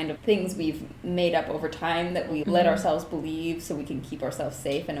just kind of things we've made up over time that we let ourselves believe so we can keep ourselves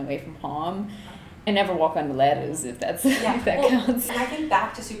safe and away from harm. I never walk on ladders, if that's if that counts. And I think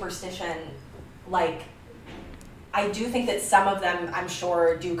back to superstition, like, I do think that some of them, I'm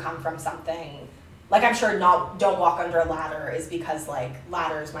sure, do come from something. Like, I'm sure don't walk under a ladder is because, like,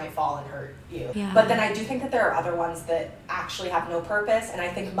 ladders might fall and hurt you. Yeah. But then I do think that there are other ones that actually have no purpose. And I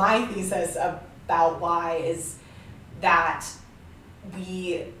think my thesis about why is that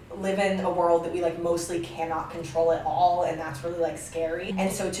we live in a world that we like mostly cannot control at all, and that's really like scary.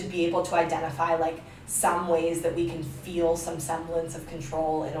 And so to be able to identify like some ways that we can feel some semblance of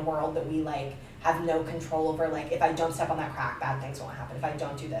control in a world that we like have no control over, like if I don't step on that crack, bad things won't happen. If I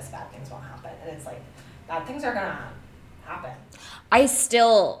don't do this, bad things won't happen. And it's like bad things are gonna happen. I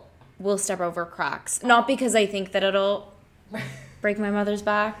still will step over cracks, not because I think that it'll break my mother's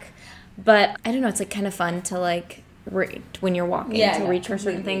back, but I don't know, it's like kind of fun to like when you're walking to reach for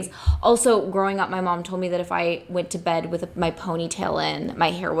certain things. Also, growing up, my mom told me that if I went to bed with my ponytail in, my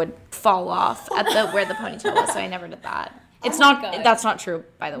hair would fall off at the where the ponytail was, so I never did that. It's that's not true,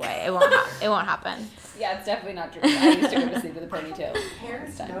 by the way. It won't happen. Yeah, it's definitely not true. I used to go to sleep with a ponytail.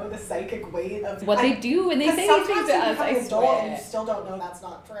 Parents know the psychic weight of what they do when they say these things to us. I swear. And you still don't know that's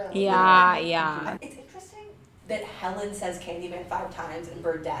not true. Yeah. It's interesting that Helen says Candyman 5 times and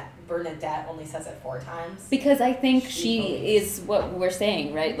Bernadette only says it 4 times. Because I think she is what we're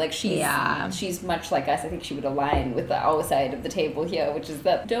saying, right? Like she's much like us. I think she would align with the our side of the table here, which is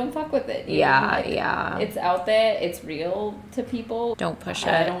that don't fuck with it. Yeah. It's out there. It's real to people. Don't push it.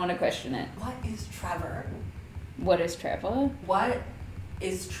 I don't want to question it. What is Trevor? What is Trevor? What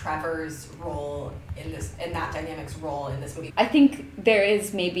is Trevor's role in that dynamic's role in this movie? I think there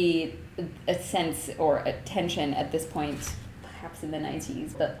is maybe a sense or a tension at this point, perhaps in the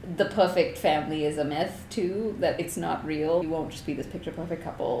 90s, that the perfect family is a myth too, that it's not real. You won't just be this picture perfect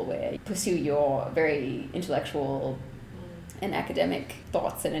couple where you pursue your very intellectual and academic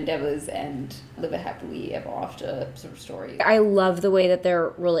thoughts and endeavors and live a happily ever after sort of story. I love the way that their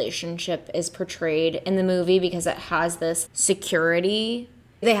relationship is portrayed in the movie because it has this security.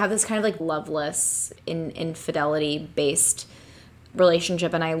 They have this kind of like loveless, infidelity based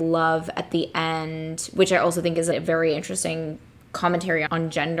relationship, and I love at the end, which I also think is a very interesting commentary on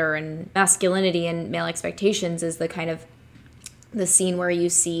gender and masculinity and male expectations, is the kind of the scene where you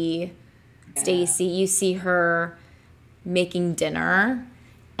see Stacy, you see her making dinner,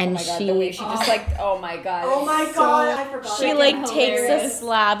 and the way she just like, oh my god, I forgot. She like takes a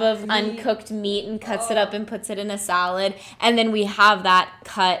slab of uncooked meat and cuts it up and puts it in a salad, and then we have that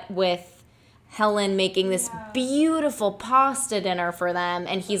cut with Helen making this beautiful pasta dinner for them,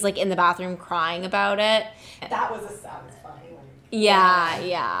 and he's like in the bathroom crying about it. That was a satisfying one.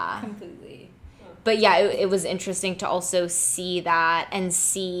 Yeah. completely. But yeah, it was interesting to also see that and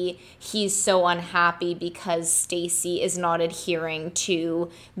see he's so unhappy because Stacy is not adhering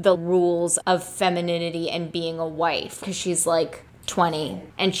to the rules of femininity and being a wife, because she's like 20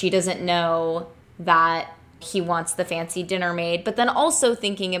 and she doesn't know that he wants the fancy dinner made. But then also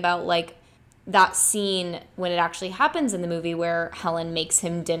thinking about like that scene when it actually happens in the movie where Helen makes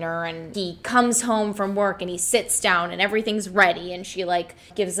him dinner and he comes home from work and he sits down and everything's ready and she like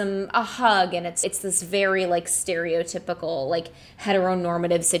gives him a hug, and it's this very like stereotypical like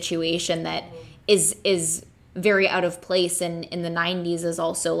heteronormative situation that is very out of place, and in the 90s is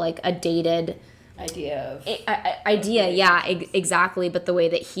also like a dated idea. Exactly. But the way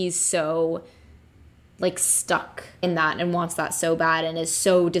that he's so like stuck in that and wants that so bad and is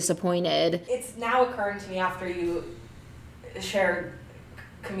so disappointed. It's now occurring to me after you shared,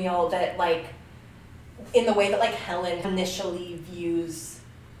 Camille, that like in the way that like Helen initially views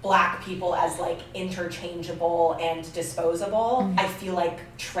Black people as like interchangeable and disposable, I feel like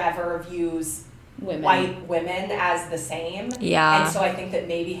Trevor views white women as the same. Yeah. And so I think that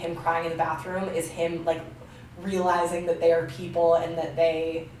maybe him crying in the bathroom is him like realizing that they are people and that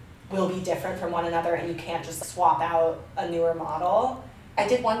they will be different from one another, and you can't just swap out a newer model. I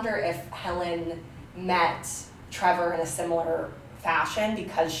did wonder if Helen met Trevor in a similar fashion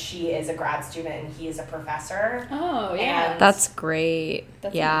because she is a grad student and he is a professor. Oh, yeah. That's great.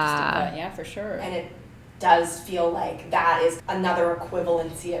 That's an interesting point. Yeah, for sure. And it does feel like that is another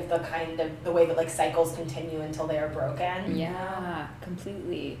equivalency of the kind of the way that like cycles continue until they are broken. Yeah,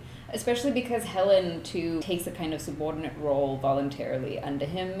 completely. Especially because Helen, too, takes a kind of subordinate role voluntarily under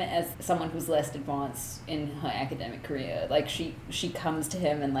him as someone who's less advanced in her academic career. Like, she comes to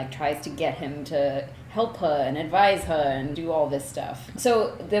him and, like, tries to get him to help her and advise her and do all this stuff.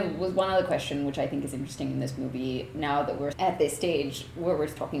 So there was one other question, which I think is interesting in this movie, now that we're at this stage where we're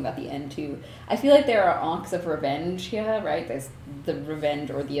talking about the end, too. I feel like there are arcs of revenge here, right? There's the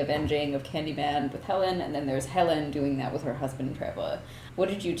revenge or the avenging of Candyman with Helen, and then there's Helen doing that with her husband, Trevor. What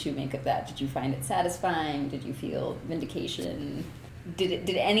did you two make of that? Did you find it satisfying? Did you feel vindication? Did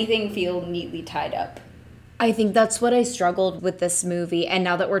anything feel neatly tied up? I think that's what I struggled with this movie, and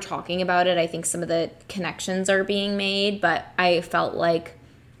now that we're talking about it, I think some of the connections are being made, but I felt like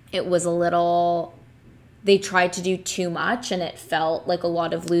it was a little they tried to do too much and it felt like a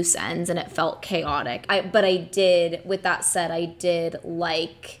lot of loose ends and it felt chaotic. But I did, with that said, I did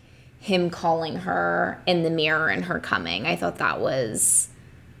like him calling her in the mirror and her coming. I thought that was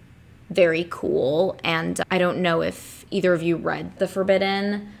very cool. And I don't know if either of you read The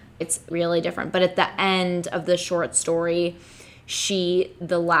Forbidden. It's really different. But at the end of the short story,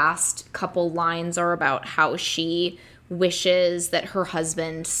 the last couple lines are about how she wishes that her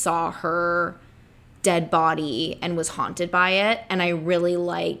husband saw her dead body and was haunted by it. And I really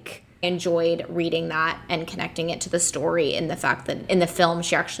enjoyed reading that and connecting it to the story, and the fact that in the film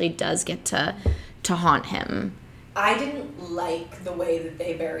she actually does get to haunt him. I didn't like the way that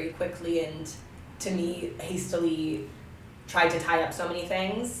they very quickly and, to me, hastily tried to tie up so many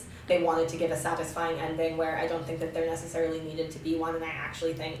things. They wanted to give a satisfying ending where I don't think that there necessarily needed to be one, and I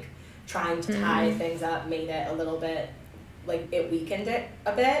actually think trying to tie things up made it a little bit, it weakened it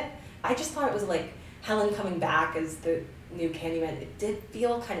a bit. I just thought it was Helen coming back as the new Candyman. It did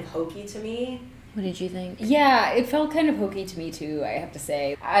feel kind of hokey to me. What did you think? Yeah, it felt kind of hokey to me too, I have to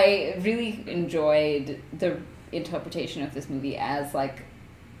say. I really enjoyed the interpretation of this movie as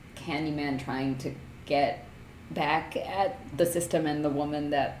Candyman trying to get back at the system and the woman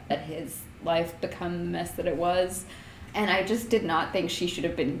that his life become the mess that it was. And I just did not think she should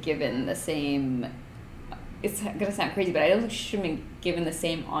have been given the same, it's gonna sound crazy, but I don't think she should have been given the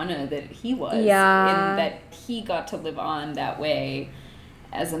same honor that he was. Yeah. In that he got to live on that way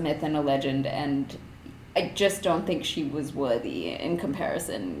as a myth and a legend, and I just don't think she was worthy in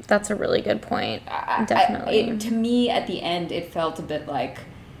comparison. That's a really good point. Definitely. To me, at the end, it felt a bit like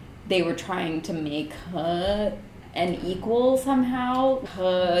they were trying to make her an equal somehow.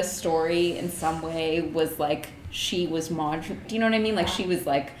 Her story, in some way, was she was marginal. Do you know what I mean? She was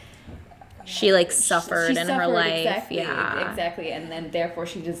she suffered in her life. Exactly, yeah. Exactly. And then therefore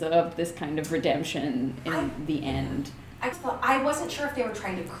she deserved this kind of redemption in the end. I wasn't sure if they were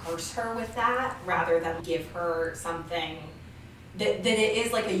trying to curse her with that rather than give her something that it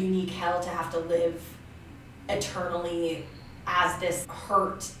is a unique hell to have to live eternally as this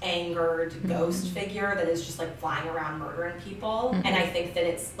hurt, angered ghost figure that is just flying around murdering people. And I think that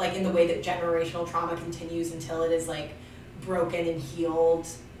it's in the way that generational trauma continues until it is broken and healed.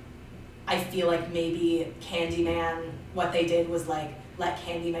 I feel maybe Candyman, what they did was let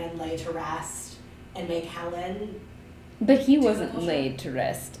Candyman lay to rest and make Helen. But he wasn't laid to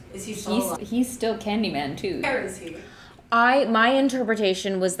rest. Is he still he's still Candyman too. Where is he? My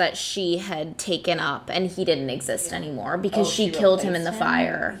interpretation was that she had taken up and he didn't exist anymore because she killed him in the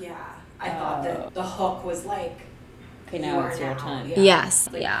fire. Yeah. I thought that the hook was okay, now it's your time. Yeah. Yes,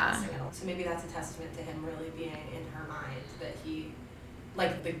 yeah. So maybe that's a testament to him really being in her mind, that he,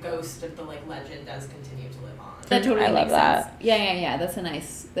 the ghost of the legend does continue to live on. That totally I love makes that. sense. Yeah.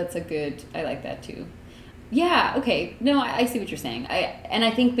 That's a good, I like that too. Yeah, okay. No, I see what you're saying.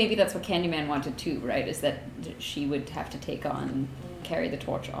 I think maybe that's what Candyman wanted too, right? Is that she would have to carry the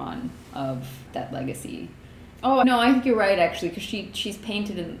torch on of that legacy. Oh, no, I think you're right, actually, because she's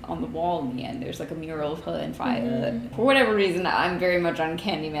painted on the wall in the end. There's a mural of her in fire. For whatever reason, I'm very much on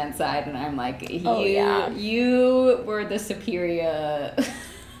Candyman's side, and I'm you were the superior...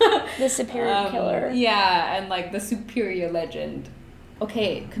 The superior killer. Yeah, and the superior legend.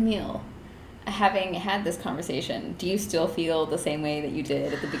 Okay, Camille, having had this conversation, do you still feel the same way that you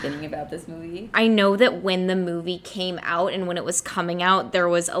did at the beginning about this movie? I know that when the movie came out and when it was coming out, there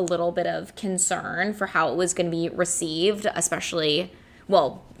was a little bit of concern for how it was going to be received, especially,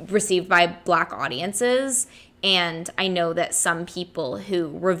 received by Black audiences. And I know that some people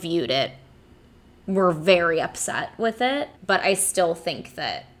who reviewed it were very upset with it, but I still think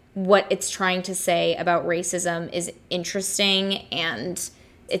that what it's trying to say about racism is interesting, and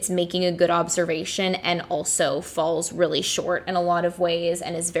it's making a good observation, and also falls really short in a lot of ways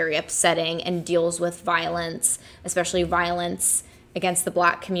and is very upsetting and deals with violence, especially violence against the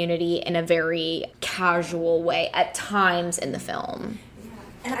Black community, in a very casual way at times in the film.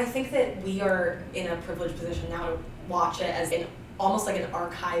 And I think that we are in a privileged position now to watch it as almost like an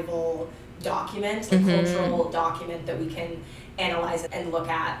archival document, a cultural document that we can analyze and look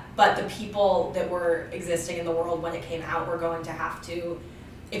at. But the people that were existing in the world when it came out were going to have to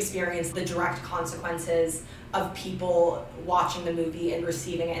experience the direct consequences of people watching the movie and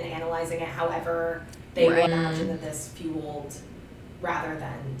receiving it and analyzing it however they would imagine that this fueled rather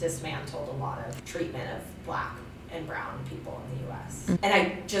than dismantled a lot of treatment of Black and brown people in the U.S. And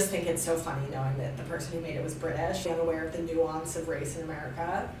I just think it's so funny knowing that the person who made it was British, unaware of the nuance of race in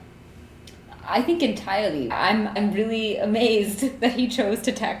America. I think entirely. I'm really amazed that he chose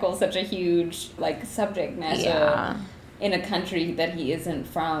to tackle such a huge subject matter in a country that he isn't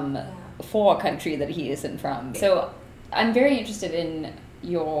from. for a country that he isn't from. So I'm very interested in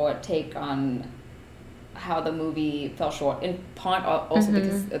your take on how the movie fell short, in part also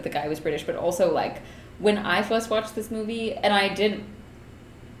because the guy was British, but also like when I first watched this movie, and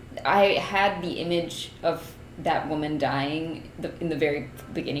I had the image of that woman dying in the very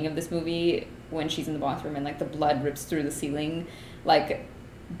beginning of this movie when she's in the bathroom and like the blood rips through the ceiling, like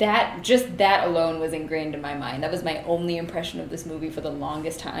that alone was ingrained in my mind. That was my only impression of this movie for the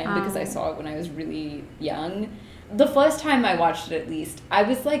longest time because I saw it when I was really young. The first time I watched it, at least, I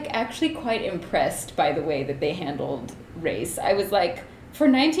was like actually quite impressed by the way that they handled race. I was like, for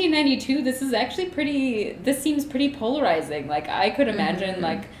 1992, this seems pretty polarizing. Like, I could imagine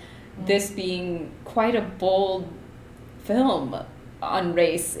like this being quite a bold film on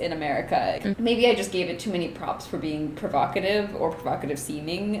race in America. Maybe I just gave it too many props for being provocative or provocative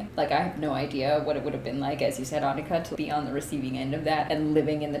seeming. Like, I have no idea what it would have been like, as you said, Annika, to be on the receiving end of that and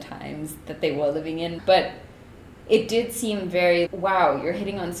living in the times that they were living in. But it did seem very, wow, you're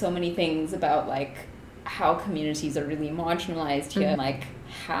hitting on so many things about like how communities are really marginalized here, like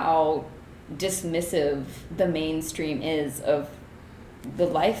how dismissive the mainstream is of the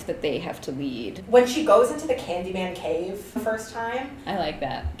life that they have to lead. When she goes into the Candyman cave the first time, I like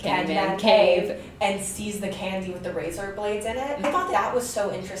that. Candyman cave, and sees the candy with the razor blades in it. I thought that was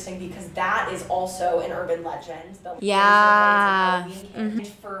so interesting because that is also an urban legend. The Yeah. razor blades of Halloween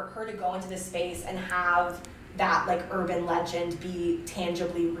candy. For her to go into this space and have that like urban legend be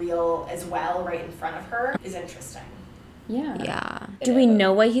tangibly real as well right in front of her is interesting. Yeah. Do we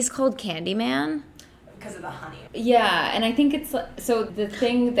know why he's called Candyman? Because of the honey. Yeah, and I think it's so the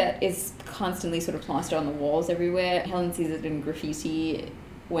thing that is constantly sort of plastered on the walls everywhere. Helen sees it in graffiti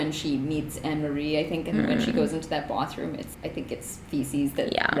when she meets Anne Marie, I think, and when she goes into that bathroom, I think it's feces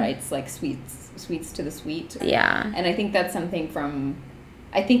that writes like sweets to the sweet. Yeah. And I think that's something from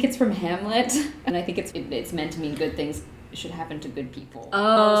Hamlet, and I think it's meant to mean good things should happen to good people.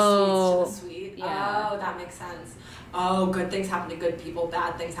 Oh, sweets to the sweet. Yeah. Oh, that makes sense. Oh, good things happen to good people,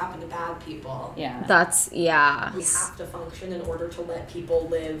 bad things happen to bad people. Yeah. We have to function in order to let people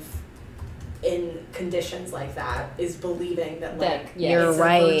live in conditions like that, is believing that you're it's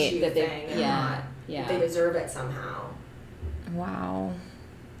right. a virtue That thing and not that they deserve it somehow. Wow.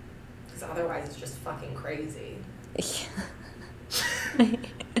 Because otherwise it's just fucking crazy.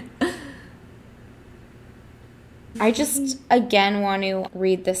 I just again want to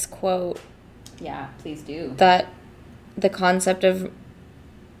read this quote. Yeah, please do. That the concept of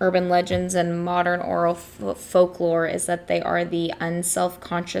urban legends and modern oral folklore is that they are the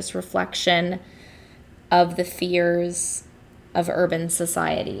unself-conscious reflection of the fears of urban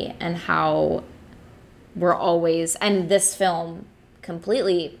society and how we're always, and this film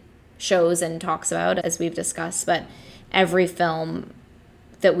completely shows and talks about, as we've discussed, but every film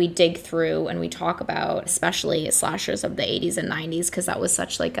that we dig through and we talk about, especially slashers of the 80s and 90s, because that was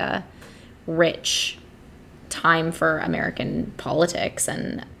such like a rich time for American politics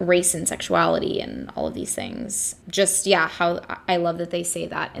and race and sexuality and all of these things. Just, how I love that they say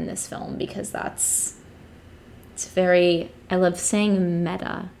that in this film, because I love saying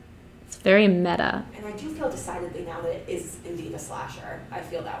meta. It's very meta. And I do feel decidedly now that it is indeed a slasher. I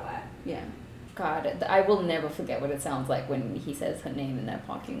feel that way. Yeah. God, I will never forget what it sounds like when he says her name in that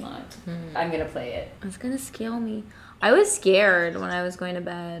parking lot. I'm going to play it. It's going to scare me. I was scared when I was going to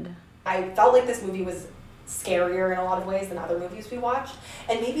bed. I felt like this movie was scarier in a lot of ways than other movies we watched.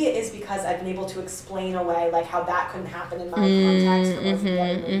 And maybe it is because I've been able to explain away like how that couldn't happen in my context for most of the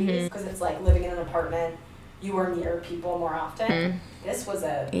other movies. Because it's like living in an apartment, you are near people more often. This was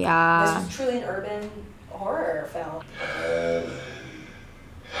this was truly an urban horror film.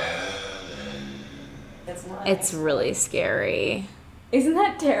 It's not. It's really scary. Isn't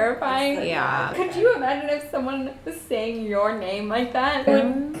that terrifying? Yeah. Could you imagine if someone was saying your name like that?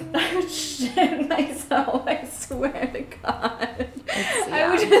 I would shit myself, I swear to God. I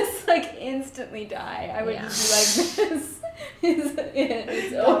would just like instantly die. I would just be like, this is it.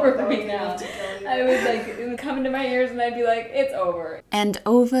 It's over for me now. I would like, it would come into my ears and I'd be like, it's over. And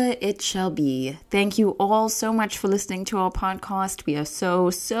over it shall be. Thank you all so much for listening to our podcast. We are so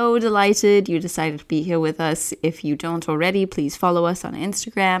delighted you decided to be here with us. If you don't already, please follow us on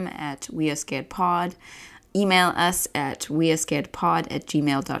Instagram at wearescaredpod. Email us at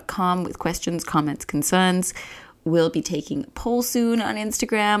wearescaredpod@gmail.com with questions, comments, concerns. We'll be taking a poll soon on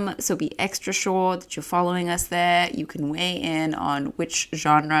Instagram, so be extra sure that you're following us there. You can weigh in on which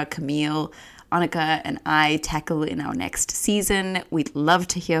genre Camille, Annika, and I tackle in our next season. We'd love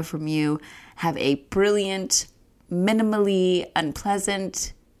to hear from you. Have a brilliant, minimally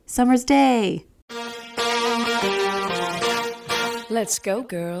unpleasant summer's day. Let's go,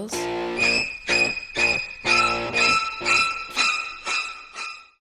 girls. Bye.